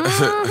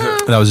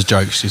 That was a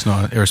joke. She's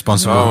not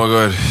irresponsible. Oh my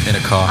god. In a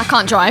car. I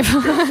can't drive.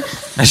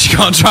 And she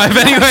can't drive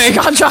anyway. I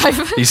can't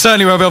drive. You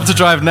certainly won't be able to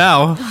drive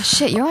now. Oh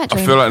shit, you're right, I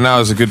Dream. feel like now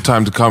is a good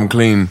time to come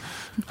clean.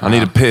 I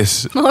need a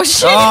piss. Oh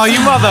shit. Oh, you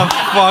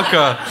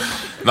motherfucker.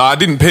 No, I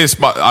didn't piss,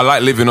 but I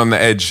like living on the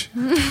edge.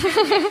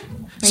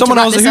 Someone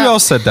else. Who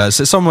else said that?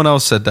 Someone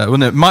else said that,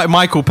 wasn't it?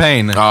 Michael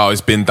Payne. Oh, it's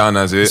been done,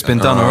 has it? It's been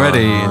done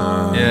already.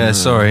 Yeah,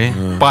 sorry.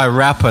 By a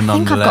rapper,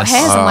 nonetheless. I've got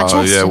hairs on my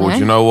chest. Yeah, well, do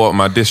you know what?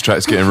 My diss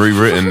track's getting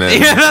rewritten there.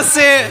 Yeah, that's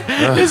it.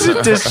 It's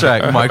a diss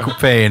track, Michael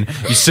Payne.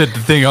 You said the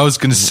thing I was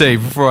going to say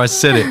before I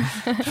said it.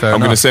 Fair I'm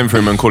going to send for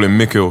him and call him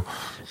Mikkel.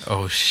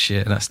 Oh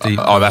shit, that's deep.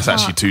 Oh, that's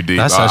actually too deep.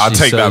 That's I'll actually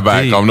take so that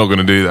back. deep. I'm not going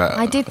to do that.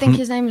 I did think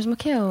his name was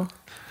McKill.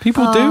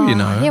 People do, you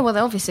know. Yeah, well,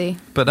 obviously.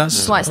 But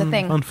that's why it's a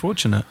thing.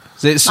 Unfortunate.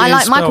 I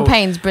like Michael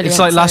Payne's brilliant. It's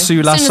like Lasso,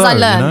 as soon as I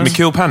learned.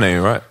 you know? Michiel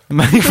Pane, right?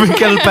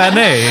 Michiel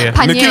Pane.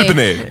 Michiel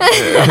Pane.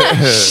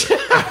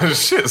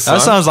 Shit, son.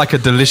 That sounds like a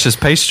delicious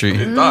pastry.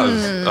 It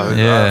does.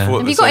 Yeah.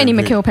 Have you got any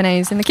Michiel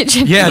Panes in the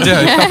kitchen? Yeah, I do.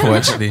 A couple,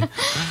 actually.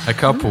 A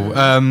couple.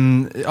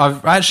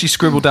 I've actually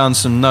scribbled down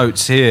some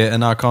notes here,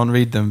 and I can't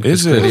read them.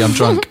 Is it? Clearly I'm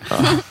drunk.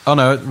 Oh,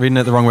 no, reading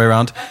it the wrong way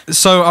around.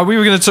 So we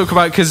were going to talk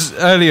about, because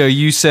earlier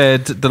you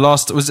said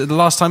was it the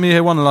last time you were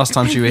here? One of the last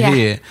times you were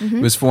here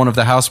was for one of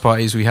the house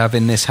parties we have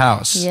in this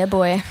house. Yeah,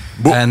 boy.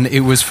 And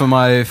it was for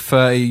my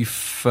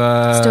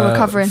 31st... Still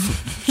recovering.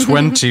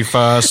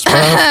 21st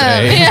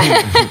birthday.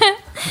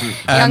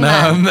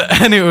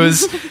 And it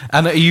was,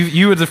 and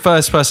you were the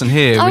first person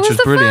here, which was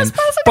brilliant.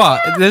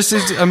 But this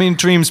is, I mean,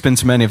 Dream's been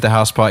to many of the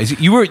house parties.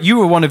 You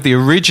were one of the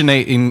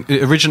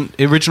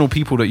original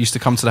people that used to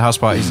come to the house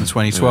parties in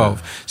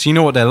 2012. So you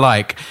know what they're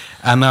like.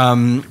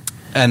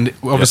 And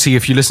obviously,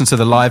 if you listen to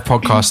the live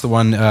podcast, the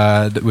one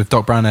with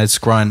Doc Brown and Ed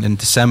Skrein in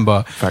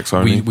December,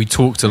 we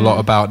talked a lot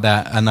about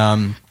that and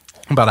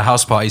about the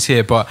house parties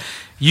here. But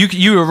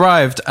you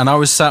arrived and I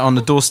was sat on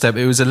the doorstep.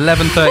 It was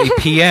 11:30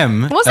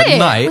 p.m. Was at it?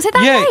 night. Was it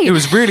that late? It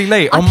was really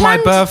late on my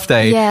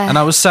birthday, and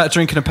I was sat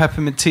drinking a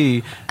peppermint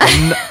tea.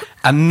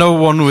 And no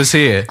one was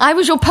here. I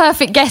was your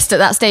perfect guest at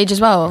that stage as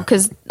well,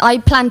 because I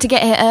planned to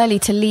get here early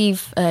to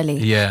leave early.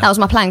 Yeah. That was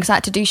my plan, because I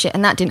had to do shit,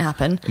 and that didn't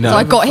happen. No. So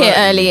I got here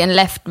early and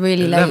left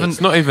really late. It's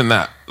not even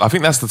that. I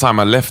think that's the time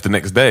I left the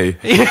next day.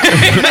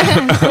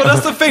 Well,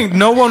 that's the thing.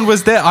 No one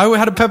was there. I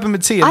had a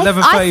peppermint tea at 11:30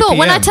 p.m. I thought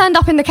when I turned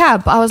up in the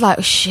cab, I was like,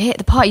 oh, shit,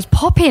 the party's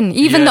popping.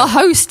 Even the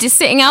host is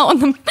sitting out on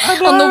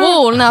the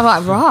wall. And I was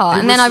like, rah.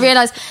 And then I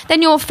realised,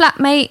 then your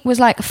flatmate was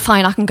like,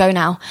 fine, I can go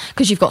now,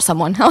 because you've got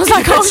someone. I was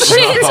like, oh,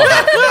 shit.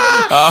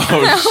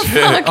 Oh,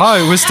 shit.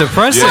 Oh, it was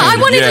depressing. I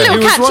wanted a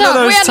little catch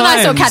up. We had a nice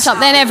little catch up.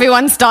 Then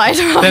everyone started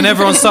arriving. Then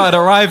everyone started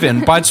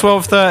arriving. By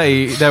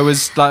 12:30, there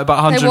was like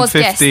about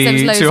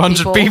 150,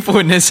 200 people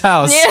in this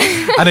house,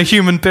 and a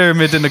human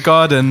pyramid in the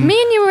garden.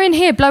 Me and you were in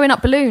here blowing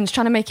up balloons,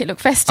 trying to make it look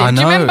festive. I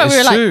know, do you remember? We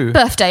were true. like,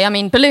 birthday, I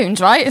mean balloons,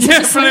 right?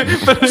 Yeah, just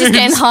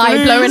getting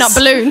high, blowing up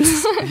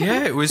balloons.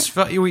 Yeah, it was.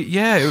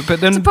 Yeah,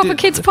 but then it's a proper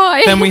kids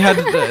party.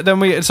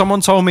 Then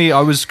someone told me I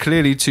was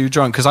clearly too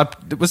drunk, because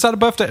was that a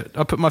birthday?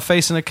 I put my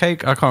face in a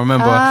cake. I can't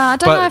remember. I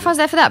don't know if I was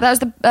there for that, but that was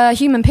the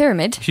human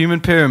pyramid.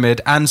 Human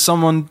pyramid, and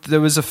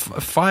there was a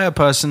fire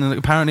person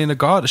apparently in the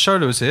garden.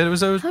 Shola was here. There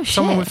was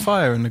someone with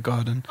fire in the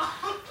garden.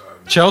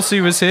 Chelsea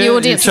was here. The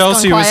audience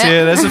Chelsea was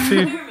here. There's a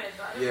few.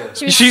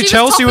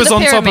 Chelsea was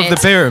on top of the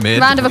pyramid.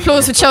 Round of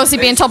applause for Chelsea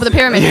being top of the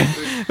pyramid. Yeah.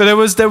 But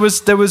there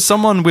was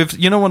someone with,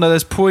 you know, one of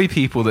those poi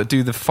people that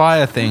do the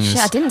fire things.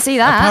 Shit, I didn't see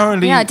that.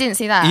 Apparently, I didn't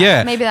see that.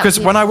 Yeah, maybe that. Because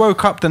when I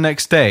woke up the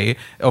next day,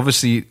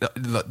 obviously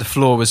the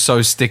floor was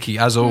so sticky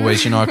as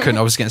always. You know,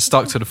 I was getting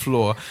stuck to the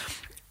floor.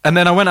 And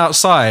then I went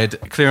outside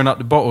clearing up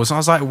the bottles, and I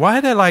was like, "Why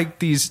are there like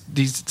these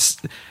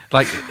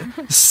like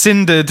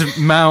cindered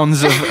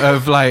mounds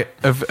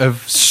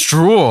of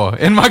straw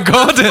in my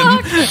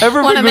garden?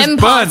 Everything one of was them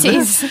burnt."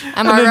 Parties.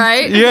 Am I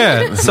right?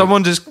 Yeah.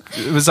 Someone just,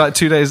 it was like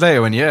 2 days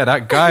later when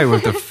that guy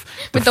with the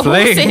with the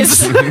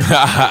flames. horses.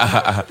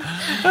 I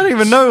don't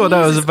even know what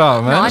that was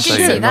about, man. No, I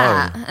didn't see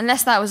that.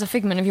 Unless that was a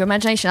figment of your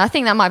imagination. I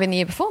think that might have been the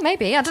year before,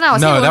 maybe. I don't know. I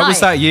was no, that was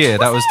that year.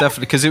 That was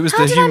definitely, because it was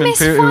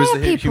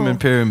the human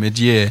pyramid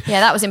year. Yeah,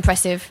 that was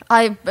impressive.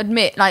 I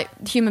admit, like,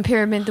 human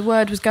pyramid, the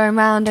word was going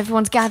around,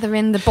 everyone's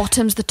gathering, the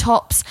bottoms, the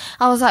tops.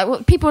 I was like,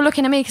 well, people were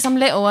looking at me because I'm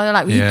little, and they're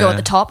like, well, you go at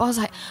the top. I was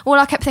like, all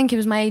I kept thinking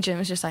was my agent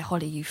was just like,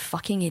 Holly, you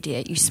fucking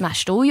idiot, you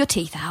smashed all your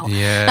teeth out.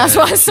 Yeah. That's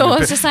what I saw. I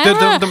was just like,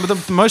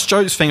 the most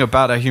jokes thing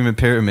about that human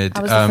pyramid,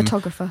 I was the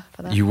photographer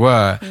for that. You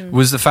were,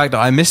 was the fact that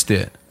I missed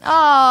it.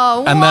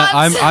 Oh, and what?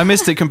 I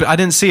missed it. I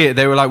didn't see it.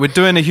 They were like, "We're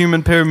doing a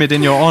human pyramid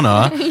in your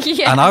honor,"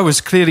 and I was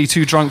clearly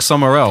too drunk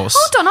somewhere else.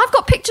 Hold on, I've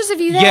got pictures of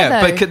you there.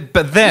 Yeah,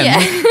 but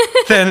then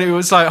then it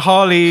was like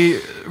Harley,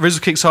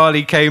 Rizzle Kicks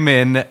Harley came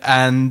in,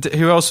 and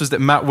who else was there?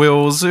 Matt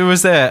Wills, who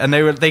was there, and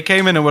they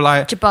came in and were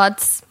like,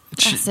 Jabuds.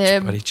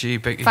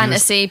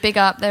 Fantasy, big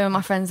up. They were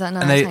my friends that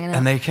night.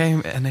 And they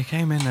came in.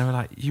 They were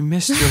like, "You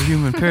missed your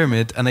human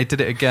pyramid," and they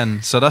did it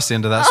again. So that's the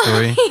end of that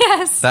story.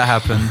 Yes, that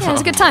happened. Yeah, it was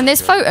a good time. There's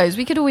photos.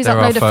 We could always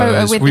upload a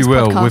photo with this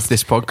podcast. With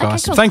this podcast.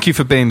 Okay, cool. Thank you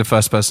for being the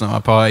first person at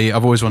my party.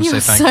 I've always wanted to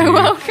say thank you. You're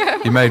so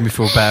welcome. You made me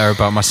feel better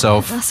about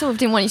myself. I sort of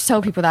didn't want you to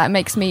tell people that. It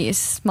makes me,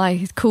 it's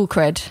my cool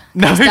cred.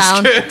 No,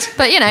 down. Good.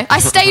 But you know, I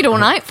stayed all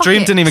night.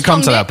 Dream didn't even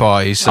come to that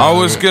party. So. I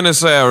was gonna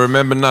say I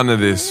remember none of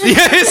this.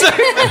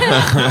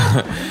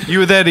 You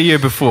were there the year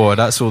before.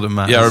 That's all that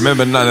matters. Yeah, I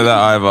remember none of that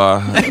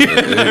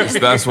either.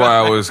 That's why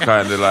I was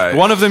kind of like.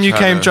 One of them, you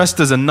came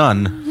dressed as a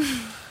nun.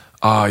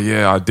 Oh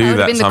yeah, I do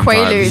that sometimes. The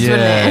Quaaludes,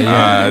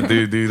 yeah. I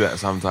do that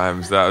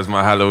sometimes. That was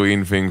my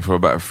Halloween thing for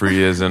about 3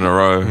 years in a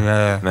row.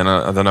 Yeah. And then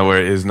I don't know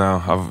where it is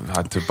now. I've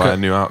had to buy a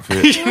new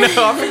outfit. You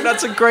know, I think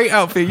that's a great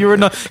outfit. You were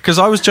nun, because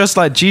I was dressed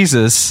like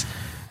Jesus.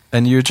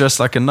 And you were dressed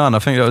like a nun. I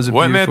think that was a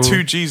Weren't beautiful...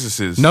 there two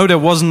Jesuses? No, there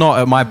was not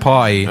at my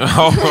party. If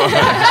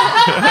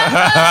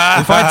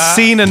I'd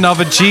seen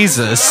another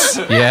Jesus,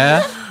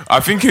 yeah, I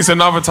think it's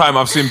another time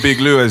I've seen Big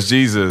Lou as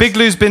Jesus. Big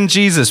Lou's been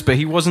Jesus, but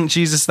he wasn't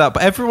Jesus that.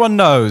 But everyone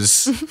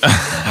knows.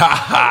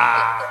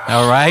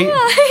 All right.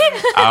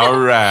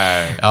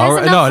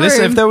 No,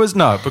 listen. If there was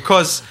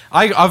because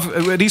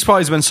I've these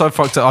parties have been so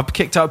fucked up. I've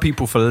kicked out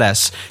people for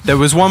less. There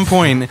was one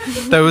point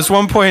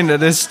that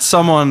there's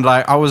someone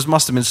like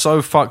must have been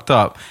so fucked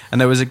up, and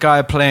there was a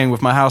guy playing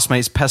with my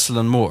housemate's pestle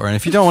and mortar. And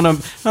if you don't know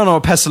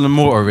what pestle and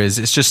mortar is,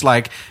 it's just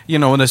like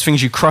one of those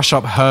things you crush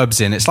up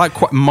herbs in. It's like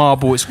quite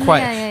marble. It's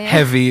quite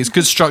heavy. It's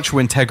good structural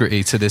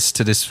integrity to this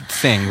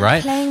thing,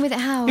 right? Playing with it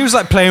how? He was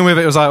like playing with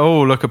it. It was like,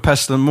 oh, look, a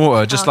pestle and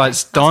mortar, just like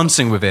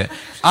dancing with it.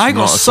 I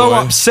got so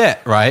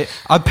upset, right?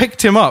 I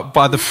picked him up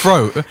by the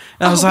throat, and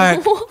I was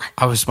like,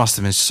 must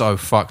have been so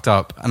fucked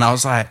up. And I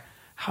was like,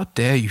 how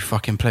dare you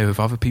fucking play with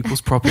other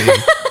people's property?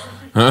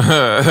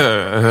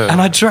 And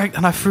I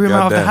threw him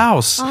out of the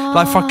house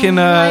like fucking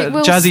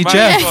Jazzy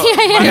Jeff.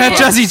 Yeah,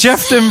 Jazzy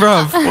Jeff him,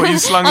 bruv. What, you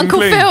slung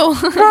Uncle him clean? Phil.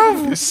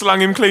 Bruv. You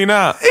slung him clean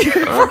out.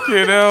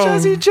 Fucking hell.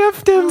 Jazzy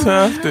Jeff him.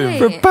 Turfed him.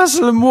 For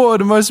pestle and mortar,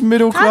 the most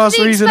middle class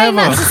reason ever.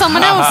 That to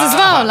someone else as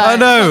well. Like, I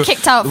know.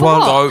 Kicked out for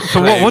what?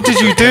 For what did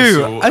you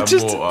do?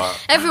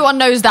 Everyone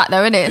knows that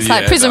though, innit? It's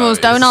like prison rules.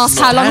 Don't ask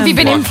how long have you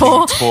been in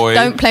for.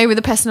 Don't play with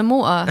a pestle and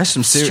mortar. That's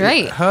some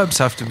serious. Herbs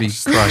have to be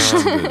crushed.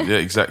 Yeah,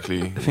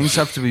 exactly. Things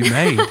have to be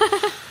made.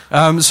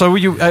 So were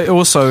you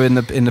also in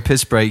the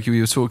piss break?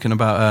 You were talking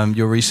about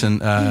your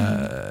recent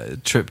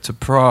trip to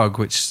Prague,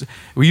 which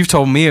you've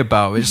told me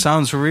about. Which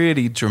sounds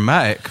really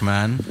dramatic,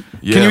 man.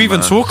 Yeah, can you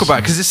even talk about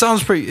it? Because it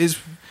sounds pretty.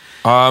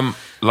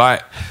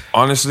 Like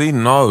honestly,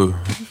 no.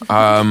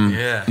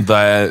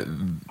 They're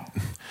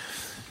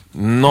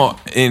not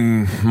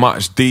in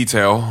much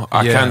detail.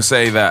 I can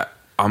say that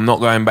I'm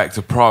not going back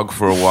to Prague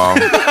for a while.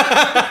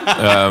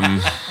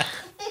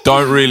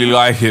 Don't really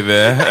like it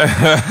there.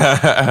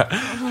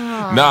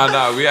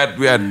 No, we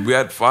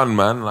had fun,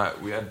 man.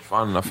 Like we had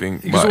fun. I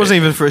think because it wasn't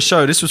even for a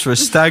show. This was for a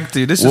stag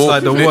do. This was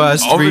like the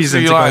worst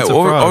reason to go to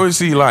Prague.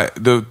 Obviously, like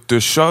the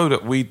show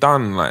that we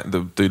done, like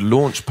the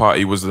launch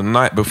party was the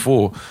night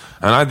before,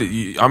 and I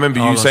remember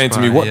you saying to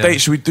me, "What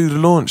date should we do the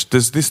launch?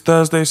 Does this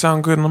Thursday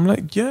sound good?" And I'm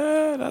like,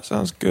 "Yeah, that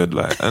sounds good."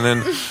 Like, and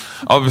then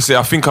obviously,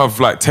 I think I've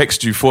like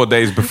texted you 4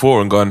 days before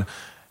and gone,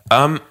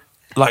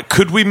 like,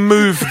 could we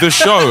move the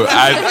show?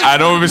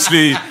 And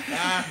obviously,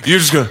 you're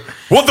just going,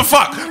 what the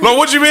fuck? Like,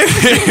 what do you mean?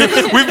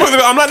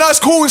 I'm like, no, it's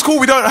cool.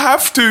 We don't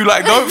have to.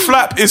 Like, don't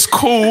flap. It's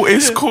cool.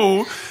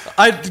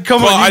 I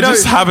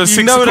just have a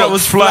 6 o'clock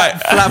flight.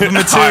 Flap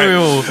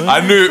material. I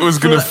knew it was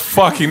going to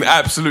fucking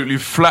absolutely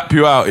flap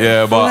you out,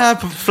 yeah. But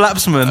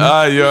flapsman.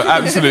 You're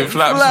absolute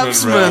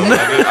flapsman.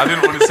 I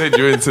didn't want to send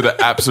you into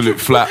the absolute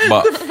flap,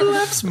 but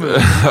flapsman.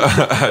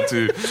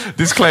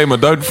 Disclaimer: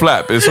 don't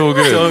flap. It's all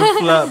good. Don't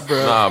flap,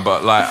 bro. Nah,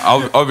 but like,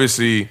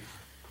 obviously,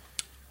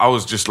 I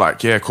was just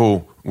like, yeah,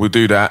 cool. We'll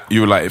do that.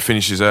 You were like, it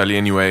finishes early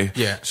anyway.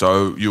 Yeah.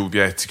 So you'll be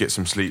able to get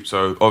some sleep.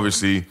 So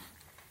obviously,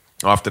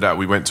 after that,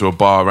 we went to a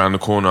bar around the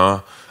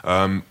corner,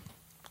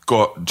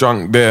 got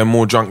drunk there,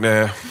 more drunk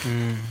there,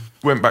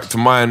 went back to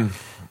mine,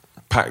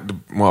 packed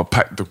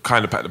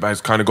the bags,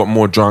 kind of got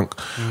more drunk,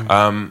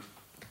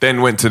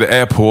 then went to the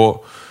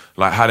airport,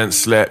 like hadn't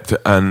slept,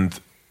 and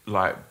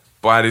like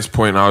by this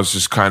point I was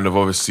just kind of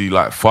obviously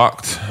like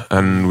fucked,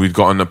 and we'd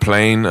got on the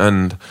plane,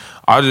 and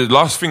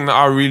last thing that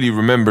I really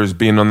remember is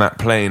being on that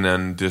plane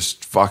and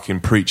just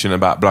fucking preaching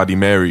about Bloody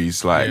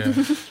Marys. Like,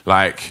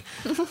 like,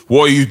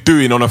 what are you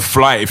doing on a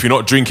flight if you're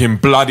not drinking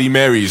Bloody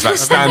Marys? Like,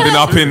 standing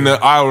up in the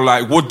aisle,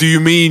 like, what do you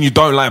mean you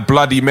don't like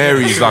Bloody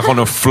Marys? Like, on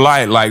a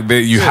flight, like,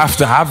 you have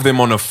to have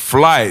them on a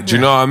flight. Do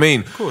you know what I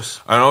mean? Of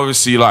course. And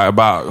obviously, like,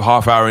 about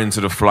half hour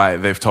into the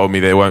flight, they've told me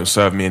they won't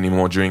serve me any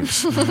more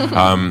drinks.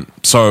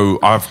 So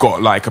I've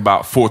got, like,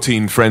 about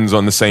 14 friends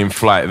on the same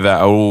flight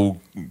that are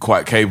all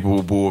quite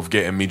capable of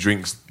getting me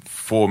drinks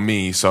for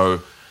me.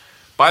 So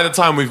by the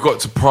time we've got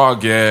to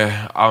Prague,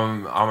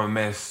 I'm a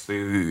mess.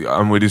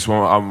 I'm with this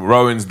one.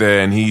 Rowan's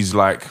there, and he's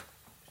like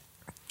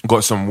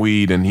got some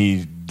weed, and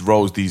he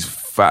rolls these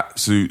fat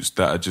suits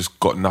that are just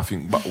got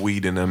nothing but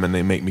weed in them, and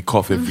they make me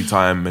cough every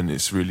time, and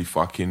it's really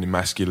fucking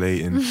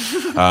emasculating.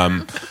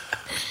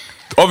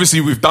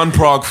 Obviously, we've done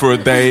Prague for a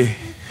day.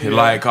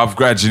 Like, I've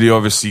gradually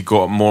obviously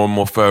got more and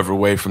more further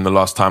away from the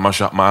last time I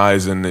shut my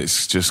eyes, and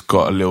it's just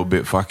got a little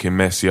bit fucking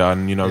messier.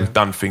 And, you know, we've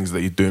done things that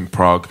you do in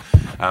Prague.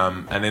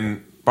 And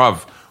then,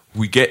 bruv,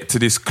 we get to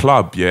this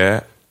club,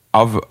 yeah?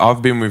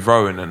 I've been with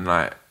Rowan, and,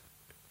 like,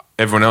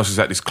 everyone else is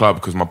at this club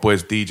because my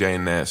boy's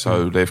DJing there,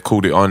 so they've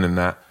called it on and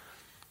that.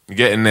 We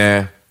get in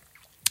there,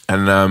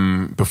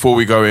 and before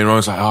we go in,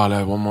 Rowan's like, oh,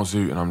 no, one more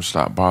zoot. And I'm just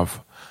like, bruv,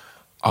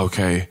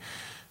 okay.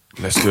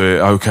 Let's do it.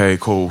 Okay,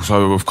 cool.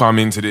 So we've come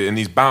into it, and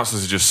these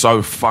bouncers are just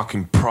so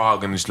fucking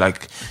Prague, and it's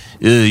like,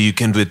 you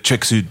can do a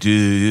tracksuit,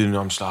 and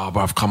I'm just like, oh,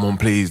 bruv, come on,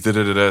 please.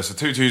 Da-da-da-da. So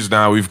 2-2s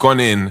now. We've gone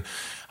in.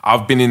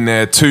 I've been in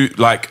there too.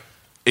 Like,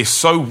 it's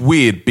so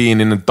weird being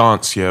in a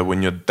dance here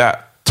when you're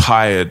that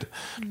tired,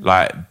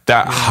 like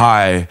that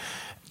high,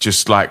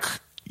 just like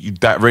you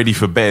that ready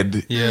for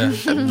bed. Yeah.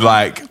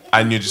 Like,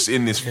 and you're just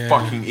in this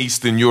fucking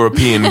Eastern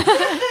European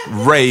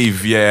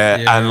rave,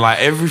 and like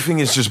everything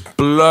is just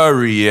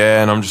blurry,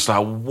 and I'm just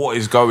like, what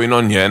is going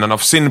on here? And then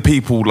I've seen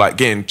people like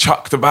getting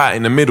chucked about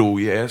in the middle,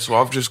 so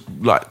I've just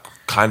like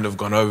kind of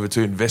gone over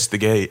to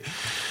investigate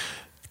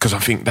because I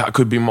think that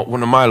could be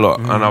one of my lot,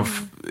 and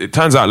it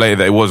turns out later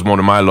that it was one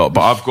of my lot,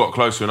 but I've got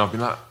closer and I've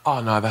been like, oh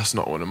no, that's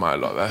not one of my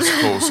lot, that's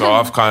cool. So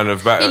I've kind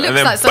of and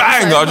then like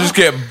bang, I just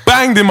get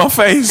banged in my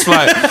face.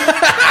 Like,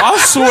 I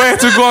swear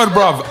to God,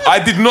 bruv, I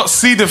did not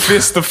see the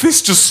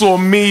fist just saw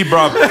me,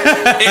 bruv.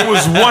 It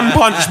was one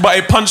punch, but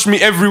it punched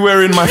me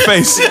everywhere in my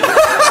face.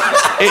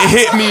 It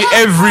hit me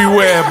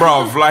everywhere,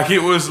 bruv. Like,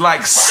 it was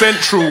like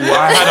central.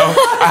 I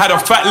had a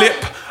fat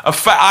lip, a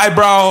fat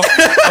eyebrow,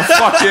 a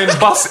fucking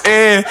bust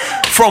air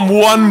from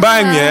one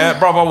bang,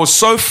 bruv. I was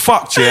so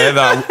fucked,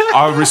 that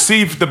I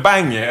received the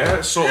bang,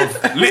 sort of.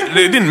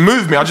 It didn't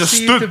move me. I just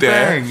stood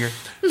there, and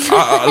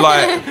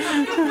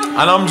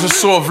I'm just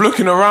sort of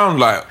looking around,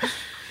 like.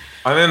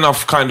 And then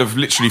I've kind of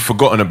literally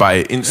forgotten about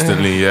it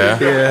instantly,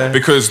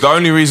 because the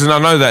only reason I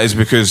know that is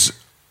because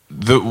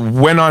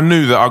when I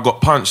knew that I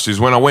got punched is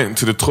when I went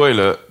to the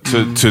toilet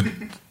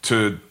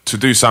to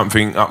do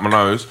something up my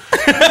nose.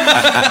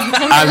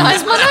 My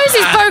nose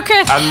is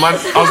broken. And I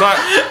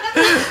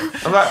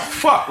was like,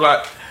 fuck,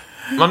 like,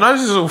 my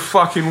nose is all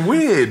fucking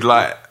weird.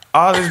 Like,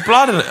 there's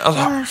blood in it. I was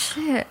like, oh,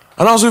 shit.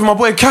 And I was with my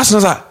boy Cass, and I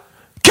was like,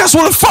 Cass,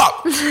 what the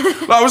fuck?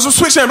 Like, I was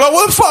switching, like,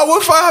 what the fuck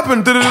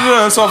happened?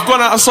 So I've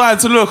gone outside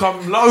to look.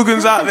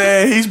 Logan's out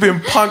there. He's been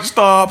punched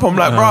up. I'm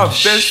like, bro,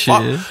 there's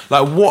fuck.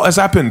 Like, what has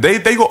happened?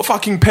 They got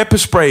fucking pepper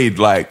sprayed.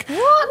 Like,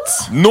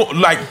 what? Not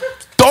like.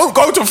 Don't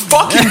go to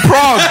fucking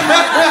Prague.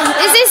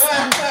 Is this?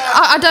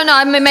 I don't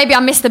know. Maybe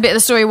I missed a bit of the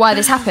story why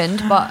this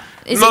happened, but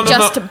is it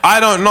just? No. I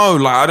don't know.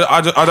 Like,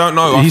 I don't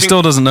know. He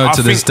still doesn't know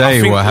to this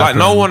day what happened.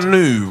 Like, no one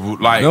knew.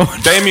 Like,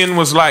 Damien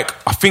was like,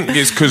 I think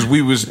it's because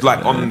we was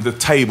like on the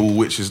table,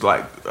 which is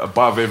like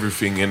above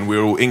everything, and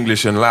we're all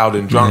English and loud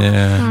and drunk,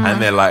 and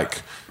they're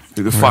like,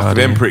 who the fuck are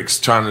them pricks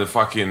trying to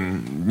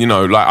fucking,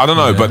 like, I don't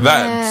know, but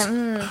that.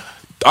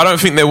 I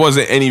don't think there was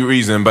any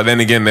reason, but then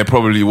again, there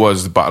probably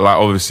was. But like,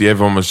 obviously,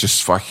 everyone was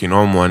just fucking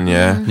on one,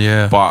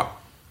 yeah. But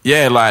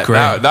yeah, like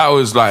that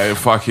was like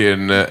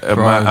fucking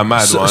a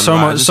mad one.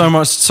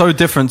 So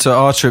different to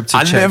our trip to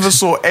Czech. I never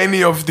saw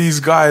any of these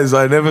guys.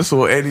 I never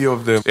saw any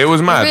of them. It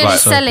was mad. Really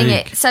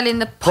like, selling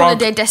the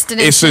holiday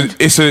destination.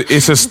 It's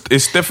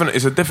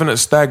a definite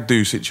stag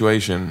do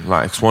situation.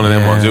 Like, it's one of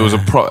them ones. It was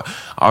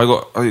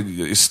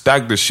it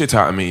stagged the shit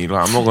out of me.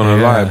 Like, I'm not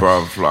gonna lie,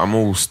 bruv. Like, I'm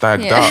all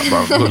stagged out,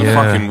 bruv. I've got a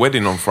fucking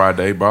wedding on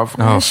Friday, bruv.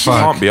 Oh, fuck.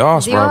 Can't be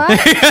arsed, bruv.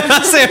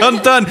 That's it, I'm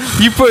done.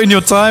 You put in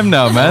your time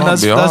now, man.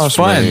 That's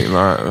fine.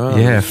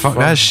 Like, fuck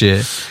that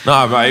shit.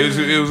 Nah, but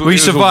it was we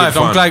survived.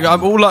 I'm glad.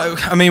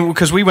 I mean,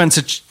 because we went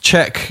to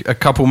Czech a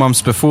couple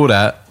months before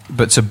that.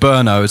 But to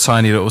Brno, a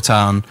tiny little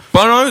town.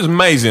 Brno is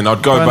amazing.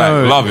 I'd go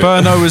back. Love it.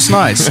 Brno was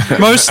nice.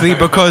 mostly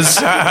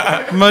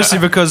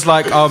because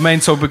like our main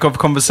topic of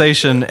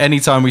conversation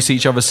anytime we see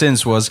each other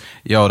since was,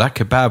 yo, that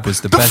kebab was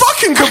the best. The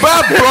fucking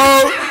kebab,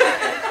 bro.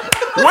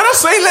 When I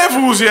say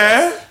levels, we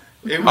were.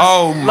 It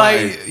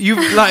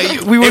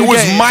was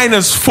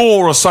 -4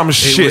 or some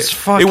shit.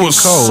 It was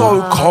cold.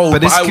 So cold,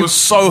 but I was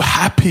so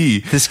happy.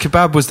 This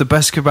kebab was the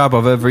best kebab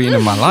I've ever eaten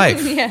in my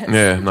life.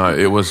 Yeah, no,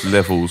 it was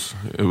levels.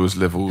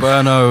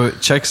 Brno,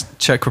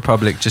 Czech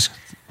Republic, just.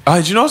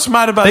 Do you know what's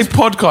mad about this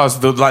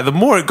podcast? The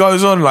more it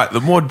goes on, like, the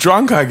more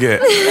drunk I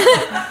get.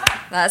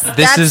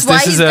 This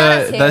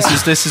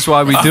is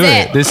why we do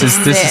it. This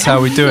is how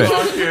we do it.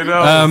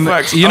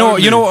 You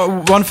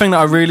know, one thing that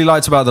I really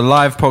liked about the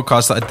live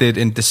podcast that I did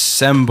in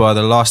December,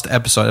 the last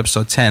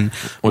episode 10,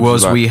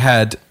 was we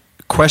had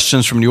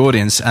questions from the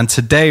audience, and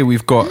today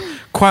we've got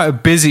quite a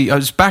busy. I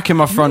was back in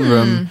my front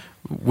room.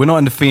 We're not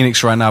in the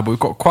Phoenix right now, but we've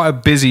got quite a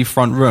busy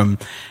front room.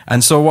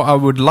 And so what I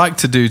would like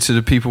to do to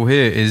the people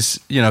here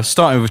is,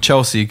 starting with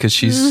Chelsea, because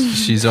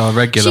she's our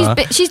regular.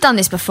 She's done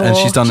this before. And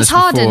she's done this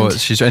hardened.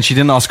 before. And she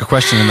didn't ask a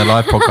question in the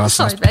live podcast.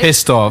 Sorry, I was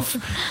pissed off.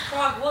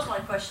 Prague was my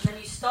question, then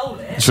you stole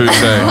it. True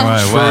say.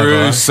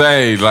 True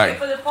say. Like,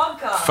 for the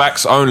podcast.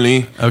 Facts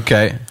only.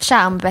 Okay.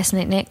 Shout out my best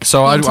Nick.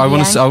 So I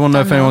want to know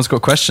if anyone's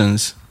got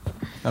questions.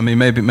 I mean,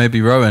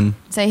 maybe Rowan.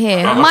 So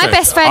here, my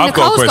best friend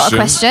Nicole's got a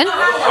question.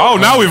 Oh,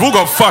 now we've all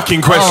got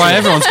fucking questions. Oh,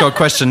 everyone's got a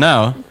question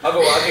now.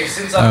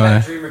 Since I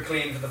met Dream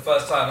McLean for the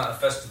first time at a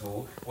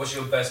festival, what's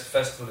your best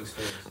festival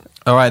experience?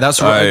 All right,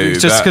 that's right.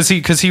 Just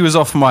because he was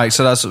off mic,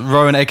 so that's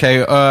Rowan,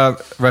 aka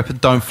rapper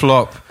Don't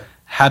Flop,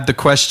 had the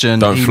question.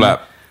 Don't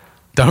flap.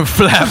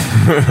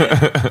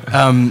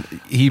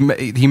 He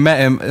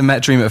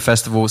met Dream at a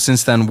festival.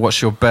 Since then, what's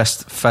your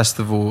best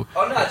festival?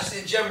 Oh no,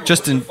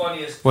 just in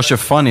general. What's your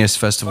funniest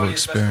festival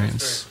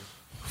experience?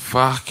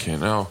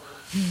 Fucking hell,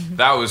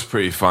 that was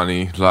pretty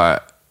funny.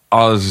 Like,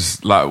 I was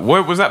just like,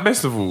 what was that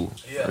festival?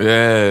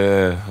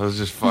 Yeah. I was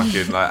just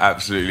fucking like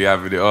absolutely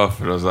having it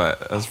off, and I was like,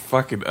 that's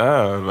fucking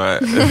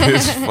like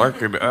it's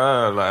fucking like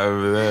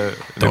over there.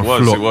 And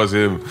it was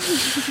him,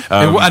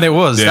 and it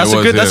was.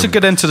 That's a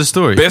good end to the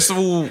story.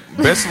 Festival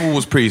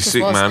was pretty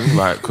sick, man.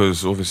 Like,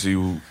 because obviously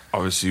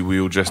obviously we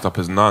all dressed up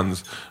as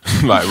nuns,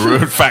 like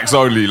facts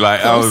only.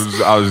 Like I was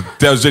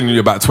there was genuinely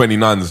about 20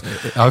 nuns.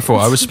 I thought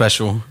I was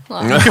special.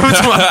 Come to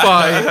my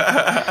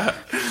party.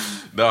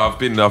 No, I've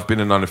been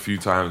a nun a few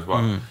times,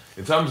 but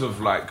in terms of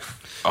like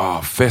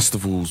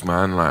festivals,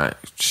 man, like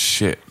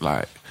shit,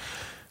 like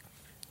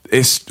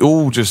it's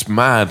all just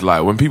mad.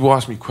 Like when people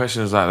ask me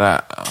questions like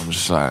that, I'm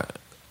just like,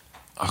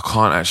 I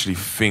can't actually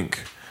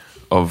think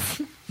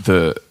of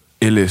the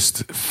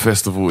illest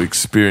festival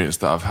experience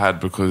that I've had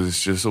because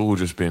it's just all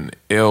just been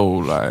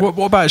ill. Like, what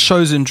about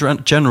shows in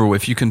general?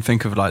 If you can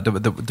think of like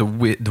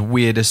the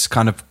weirdest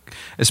kind of,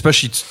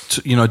 especially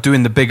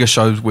doing the bigger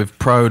shows with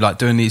Pro, like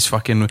doing these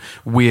fucking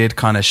weird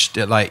kind of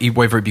like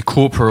whether it be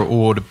corporate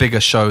or the bigger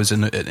shows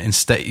in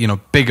state,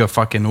 bigger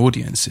fucking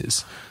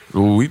audiences.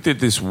 Well, we did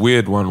this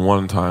weird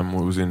one time.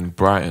 It was in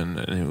Brighton,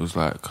 and it was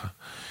like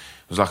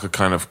a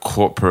kind of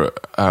corporate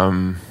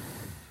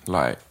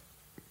like.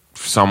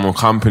 Some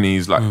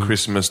companies like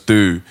Christmas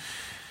do,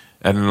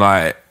 and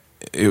like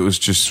it was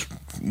just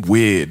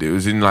weird. It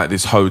was in like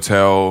this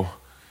hotel,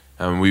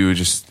 and we were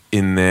just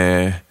in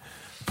there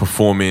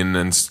performing,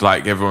 and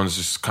like everyone's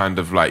just kind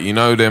of like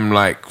them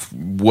like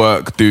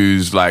work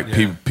dues. Like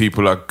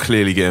people are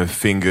clearly getting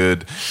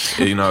fingered.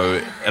 A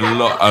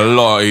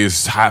lot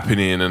is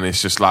happening, and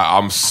it's just like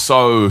I'm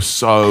so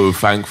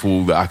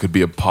thankful that I could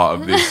be a part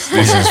of this.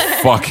 This is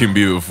fucking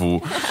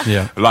beautiful.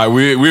 Yeah, like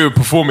we were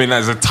performing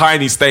as a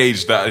tiny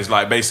stage that is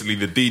like basically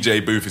the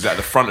DJ booth is at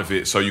the front of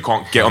it, so you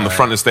can't get on the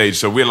front of the stage.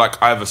 So we're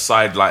like either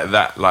side like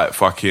that, like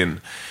fucking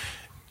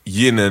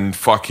yin and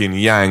fucking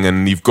yang,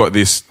 and you've got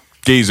this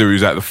geezer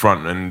who's at the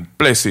front, and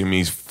bless him,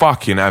 he's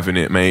fucking having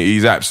it, mate.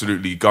 He's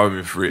absolutely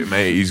going for it,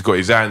 mate. He's got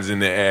his hands in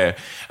the air,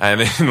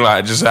 and then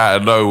like just out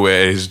of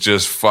nowhere, he's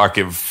just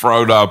fucking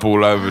thrown up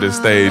all over the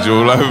stage,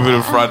 all over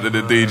the front of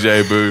the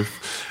DJ booth.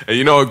 And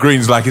you know what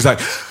Green's like? He's like,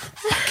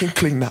 fucking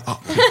clean that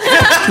up.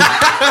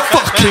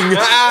 Fucking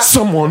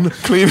someone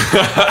clean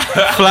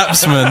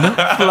Flapsman.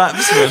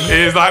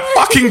 He's like,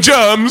 fucking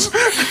germs.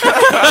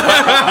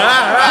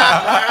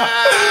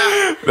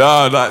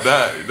 No,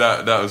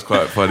 that was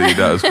quite funny.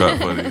 But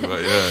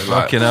yeah,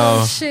 fucking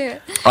hell.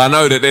 Shit. I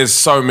know that there's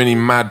so many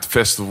mad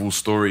festival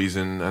stories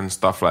and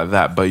stuff like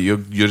that, but you're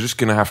just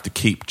gonna have to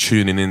keep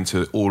tuning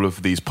into all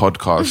of these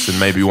podcasts, and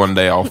maybe one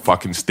day I'll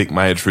fucking stick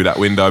my head through that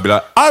window and be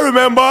like, I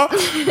remember.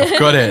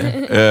 Got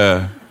it.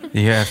 Yeah.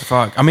 Yeah,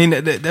 fuck. I mean,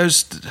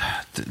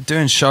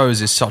 doing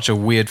shows is such a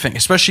weird thing,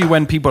 especially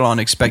when people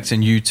aren't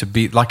expecting you to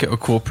be like at a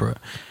corporate.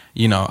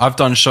 I've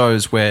done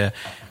shows where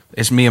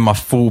it's me and my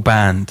full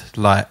band,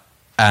 like,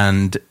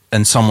 and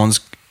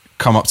someone's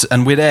come up to,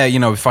 and we're there,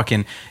 with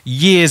fucking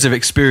years of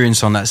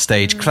experience on that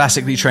stage,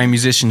 classically trained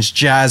musicians,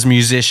 jazz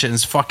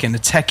musicians, fucking the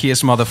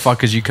techiest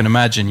motherfuckers you can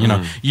imagine.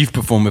 You've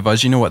performed with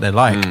us, you know what they're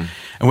like.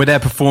 And we're there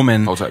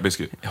performing Hold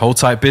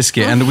Tight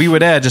Biscuit. And we were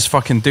there just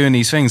fucking doing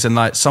these things, and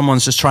like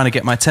someone's just trying to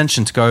get my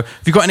attention to go,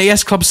 have you got any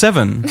S Club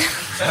 7?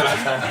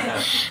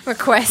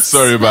 Requests.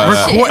 Sorry about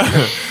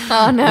that.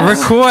 Oh no.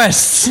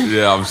 Requests.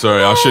 Yeah, I'm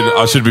sorry.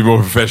 I should be more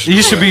professional.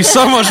 You should be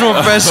so much more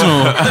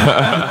professional.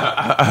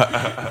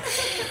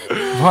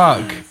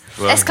 Fuck.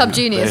 S Club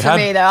Juniors for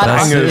me though.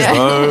 Bangers,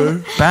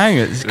 bro.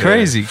 Bangers.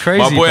 Crazy.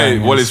 My boy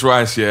bangers. Wallace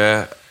Rice,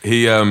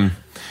 he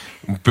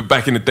but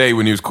back in the day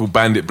when he was called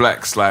Bandit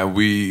Blacks, like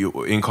we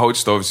in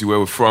Colchester, obviously where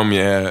we're from,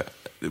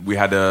 we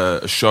had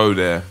a show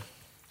there,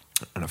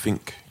 and I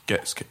think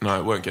it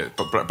weren't Gets,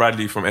 but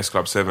Bradley from S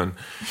Club 7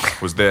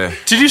 was there.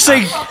 Did you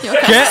say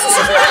Gets?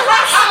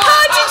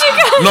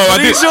 No, I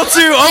did. These your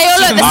two options. They all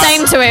look the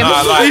same to him.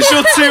 These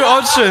your two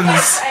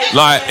options.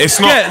 Like it's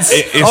not.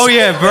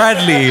 It's,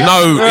 Bradley.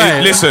 No,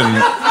 listen.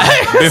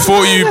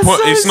 Before you put,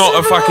 it's not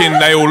a fucking.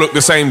 They all look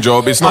the same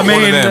job. It's not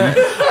one of them.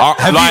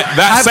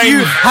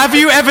 Have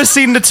you ever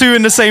seen the two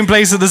in the same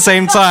place at the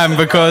same time?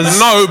 Because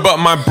no, but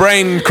my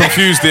brain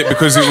confused it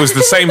because it was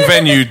the same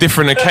venue,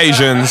 different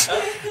occasions.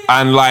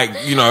 And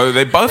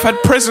they both had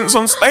presence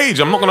on stage.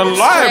 I'm not gonna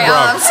lie,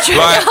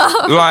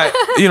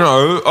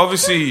 bro.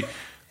 Obviously.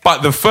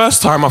 But the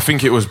first time, I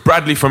think it was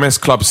Bradley from S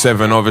Club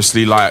 7.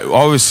 Obviously now.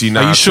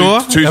 Are you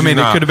sure? It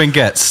could have been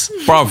Gets.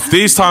 Bruv,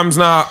 these times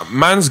now,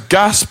 man's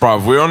gas,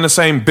 bruv. We're on the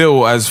same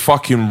bill as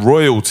fucking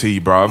royalty,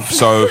 bruv.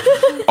 So,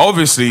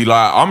 obviously,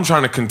 I'm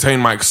trying to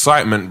contain my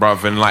excitement,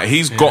 bruv. And,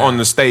 he's got on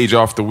the stage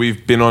after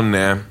we've been on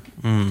there.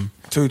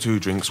 2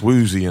 drinks,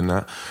 woozy and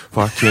that.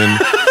 Fucking...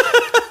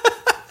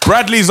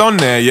 Bradley's on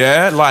there,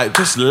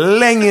 just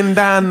laying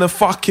down the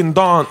fucking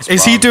dance.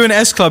 Is he doing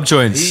S Club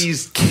joints?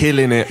 He's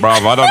killing it,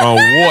 bruv. I don't know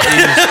what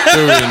he's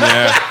doing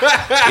there.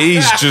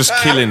 He's just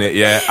killing it,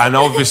 And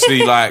obviously,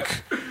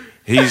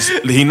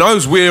 he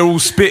knows we're all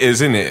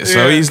spitters, innit?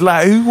 So he's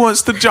like, who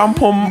wants to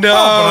jump on?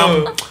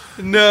 No.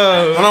 And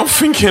I'm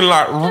thinking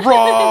bruv,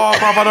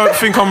 I don't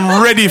think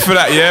I'm ready for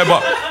that,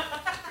 but...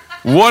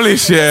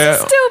 Wallace, Still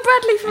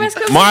Bradley from S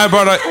Club 7. My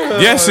brother,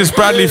 yes, it's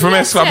Bradley from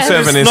S Club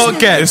 7. It's not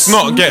Gets.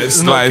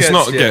 It's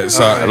not Gets.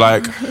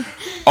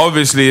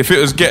 Obviously, if it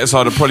was Gets,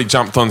 I'd have probably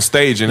jumped on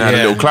stage and had a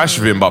little clash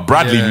with him. But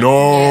Bradley,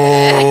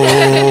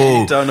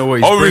 no. Don't know what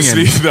he's bringing.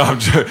 Obviously,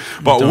 no,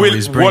 but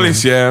Wallace,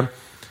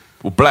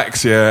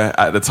 Blacks,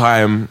 at the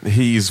time,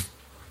 he's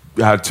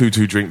had 2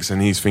 drinks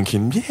and he's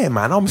thinking, yeah,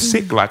 man, I'm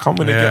sick. Like, I'm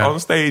going to get on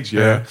stage,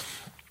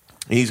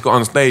 He's got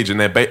on stage and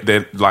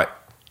they're like,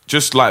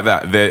 just like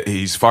that,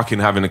 he's fucking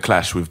having a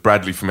clash with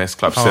Bradley from S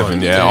Club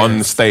 7, on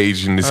the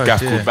stage in this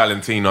gaff called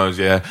Valentino's,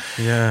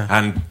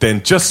 And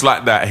then just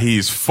like that,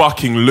 he's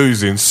fucking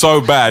losing so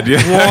bad,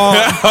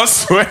 What? I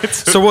swear to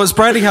So what's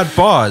Bradley had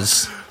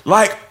bars?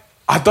 Like,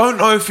 I don't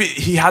know if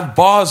he had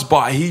bars,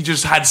 but he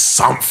just had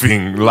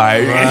something.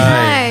 Like,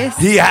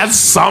 he had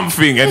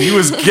something, and he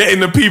was getting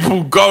the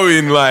people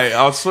going. Like,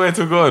 I swear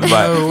to God,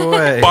 like, no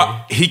way.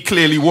 But he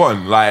clearly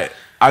won. Like,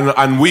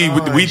 and we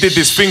did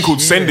this thing called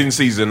Sending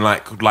Season,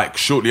 like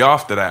shortly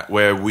after that,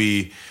 where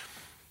we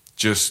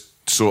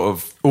just sort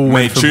of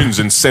made tunes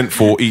and sent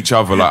for each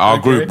other. Like our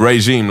group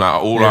Regime,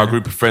 like all our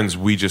group of friends,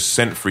 we just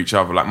sent for each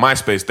other. Like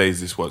MySpace days,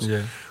 this was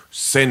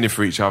sending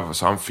for each other.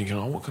 So I'm thinking,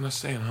 what can I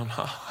say? And I'm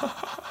like,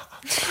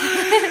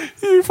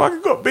 you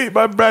fucking got beat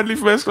by Bradley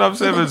from S Club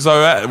 7.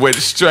 So that went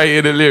straight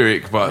in the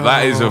lyric. But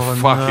that is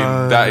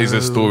that is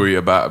a story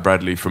about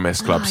Bradley from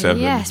S Club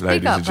 7, ladies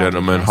and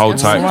gentlemen. Hold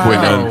tight,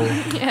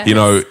 Quinton. Yes. You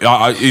know,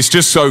 it's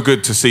just so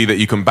good to see that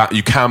you can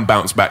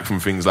bounce back from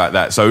things like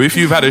that. So if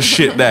you've had a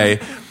shit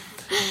day,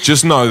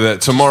 just know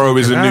that tomorrow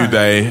is a new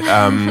day.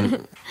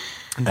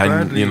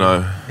 And you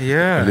know,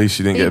 at least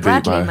you didn't get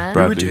beat by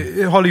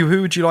Bradley. Holly,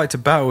 who would you like to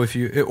battle if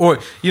you, or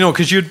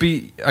because you'd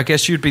be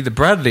the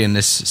Bradley in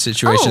this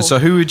situation. So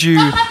who would you?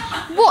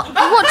 What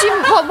do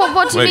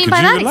you mean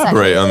by that? Could you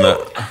elaborate on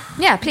that?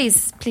 Yeah,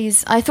 please.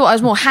 I thought I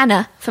was more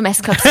Hannah from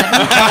S Club 7.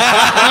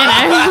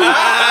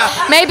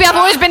 Maybe I've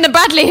always been the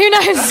Bradley. Who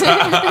knows?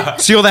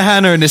 So you're the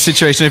Hannah in this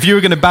situation. If you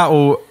were going to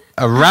battle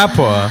a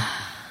rapper,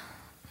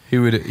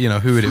 who would it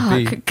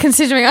be?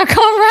 Considering I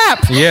can't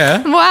rap.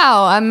 Yeah.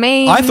 Wow. I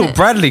mean, I thought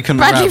Bradley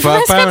couldn't rap,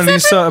 but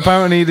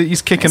apparently that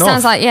he's kicking off.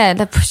 Sounds like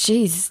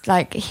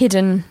like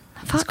hidden.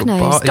 Fuck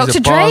knows. Dr.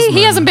 Dre,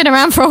 he hasn't been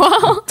around for a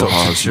while.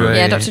 Dr. Dre.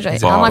 Yeah, Dr. Dre.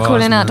 How am I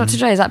calling out Dr.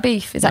 Dre? Is that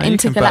beef? Is that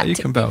intergalactic?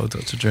 You can battle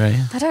Dr. Dre.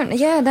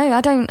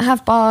 I don't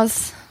have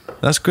bars.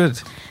 That's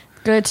good.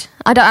 Good.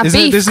 I don't have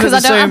beef because I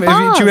don't have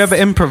bars. Do you ever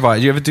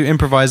improvise? Do you ever do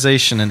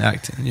improvisation in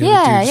acting?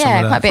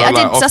 Yeah, quite a bit.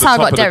 That's how I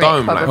got Derek,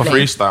 dome, probably. Like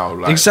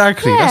freestyle.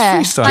 Exactly,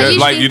 that's freestyle.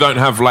 Like you don't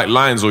have like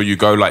lines or you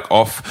go like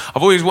off.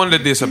 I've always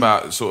wondered this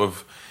about sort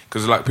of,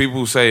 because like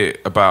people say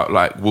about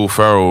like Will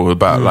Ferrell,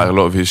 about like a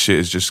lot of his shit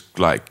is just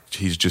like,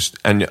 he's just,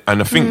 and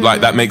I think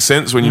like that makes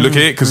sense when you look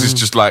at it, because it's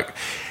just like,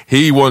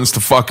 he wants to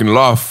fucking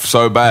laugh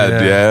so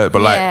bad,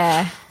 but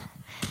like,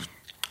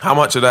 how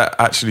much of that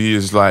actually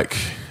is like,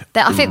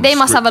 I think they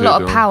must have a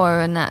lot of power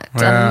and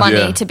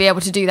money to be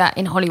able to do that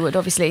in Hollywood,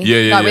 obviously.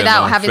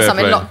 Without having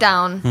something locked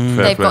down,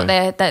 they've got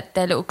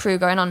their little crew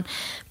going on.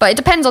 But it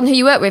depends on who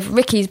you work with.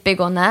 Ricky's big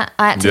on that.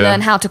 I had to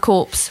learn how to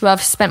corpse, where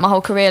I've spent my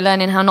whole career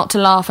learning how not to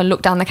laugh and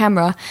look down the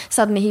camera.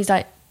 Suddenly he's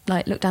like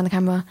look down the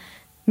camera.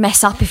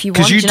 Mess up if you want.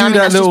 Because you do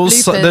that little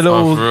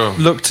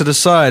look to the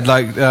side,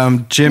 like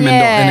Jim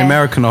in the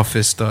American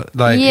Office.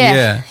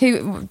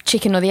 Who,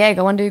 chicken or the egg?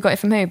 I wonder who got it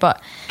from who.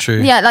 But true.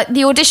 Yeah, like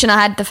the audition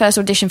I had, the first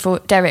audition for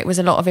Derek was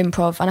a lot of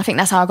improv, and I think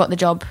that's how I got the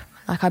job.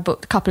 Like I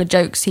booked a couple of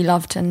jokes he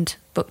loved and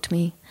booked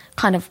me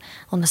kind of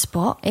on the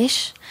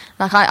spot-ish.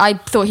 Like I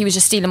thought he was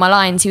just stealing my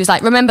lines. He was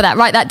like, remember that,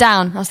 write that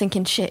down. I was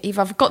thinking, shit,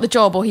 either I've got the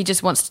job or he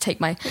just wants to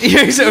take my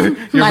you're a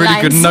really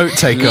lines. Good note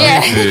taker.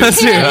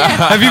 That's it.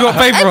 Have you got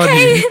paper on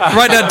you?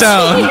 Write that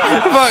down.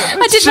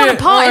 I did want a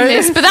part in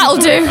this, but that'll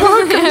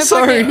do.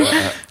 Sorry.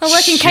 I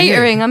work in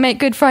catering. I make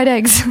good fried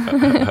eggs.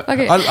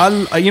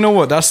 Okay. You know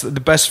what? That's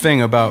the best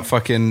thing about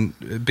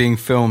fucking being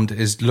filmed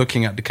is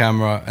looking at the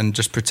camera and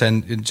just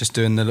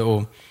doing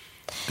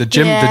the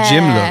gym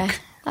look.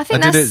 I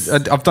think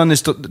I've done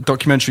this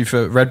documentary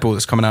for Red Bull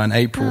that's coming out in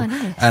April,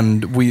 nice.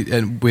 and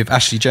with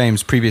Ashley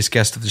James, previous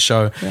guest of the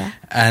show,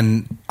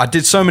 and I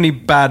did so many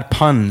bad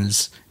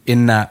puns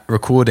in that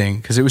recording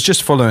because it was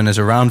just following us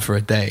around for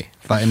a day,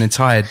 like an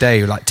entire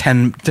day, like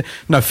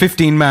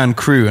 15-man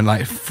crew and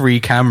like 3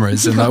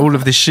 cameras and like all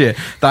of this shit.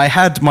 That I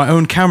had my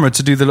own camera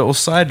to do the little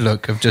side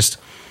look of just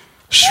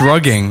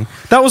shrugging.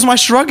 That was my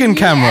shrugging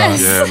camera.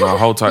 Yeah, my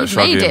whole tight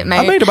shrugging. Made it, mate.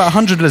 I made about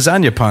 100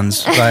 lasagna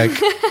puns. Like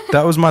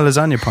that was my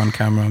lasagna pun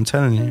camera. I'm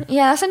telling you.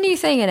 Yeah, that's a new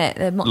thing, innit?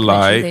 The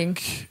mockumentary thing.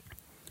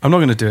 I'm not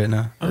going to do it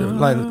now. I don't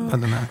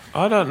know.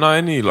 I don't know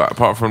any, like,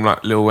 apart from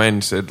like Lil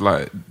Wayne said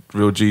like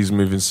real G's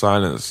move in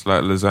silence,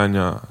 like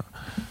lasagna.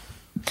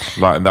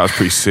 Like that was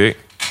pretty sick.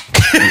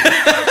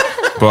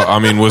 But I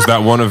mean, was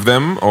that one of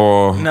them,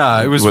 or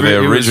no? It was. Were they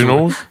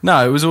originals?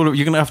 No, it was all.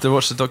 You're gonna have to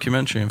watch the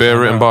documentary. They're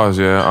written bars,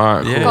 yeah. All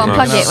right, yeah. Cool. Go on,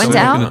 plug it. When's it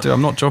out?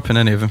 I'm not dropping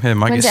any of them here.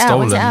 Might get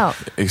stolen.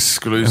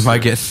 Exclusive. It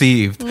might get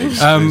thieved.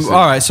 All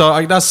right,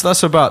 so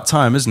that's about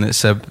time, isn't it,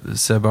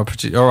 Seb?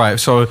 All right,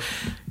 so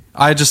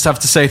I just have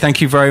to say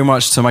thank you very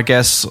much to my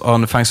guests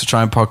on the Thanks for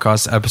Trying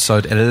podcast,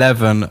 episode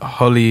 11,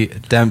 Holly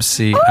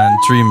Dempsey and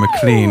Dream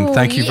McLean.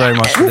 Thank you very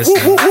much for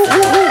listening.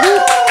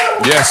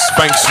 Yes,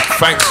 thanks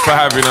for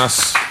having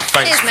us.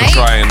 Thanks for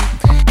trying.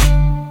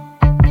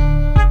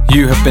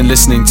 You have been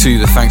listening to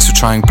the Thanks for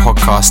Trying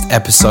podcast,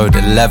 episode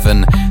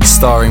 11,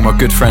 starring my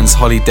good friends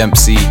Holly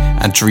Dempsey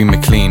and Dream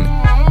McLean.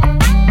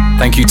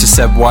 Thank you to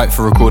Seb White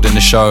for recording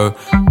the show.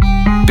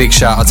 Big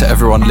shout out to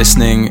everyone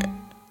listening.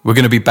 We're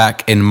going to be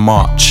back in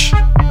March,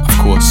 of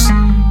course.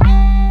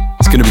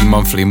 It's going to be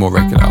monthly, more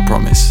regular, I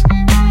promise.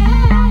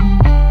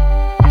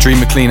 Dream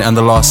McLean and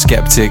The Last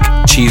Skeptic,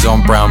 Cheese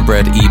on Brown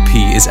Bread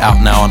EP is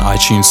out now on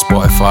iTunes,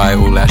 Spotify,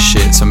 all that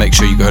shit. So make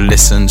sure you go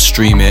listen,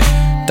 stream it,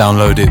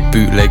 download it,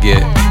 bootleg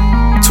it,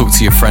 talk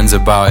to your friends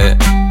about it.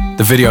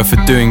 The video for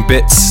Doing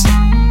Bits,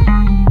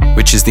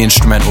 which is the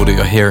instrumental that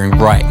you're hearing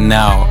right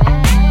now,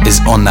 is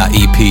on that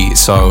EP.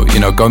 So,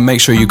 go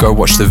make sure you go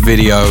watch the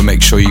video.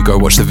 Make sure you go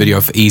watch the video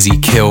for Easy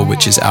Kill,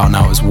 which is out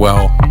now as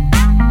well.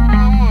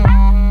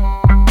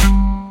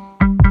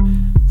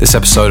 This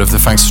episode of the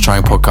Thanks for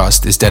Trying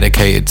podcast is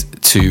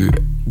dedicated to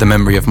the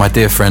memory of my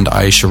dear friend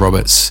Aisha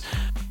Roberts.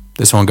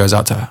 This one goes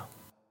out to her.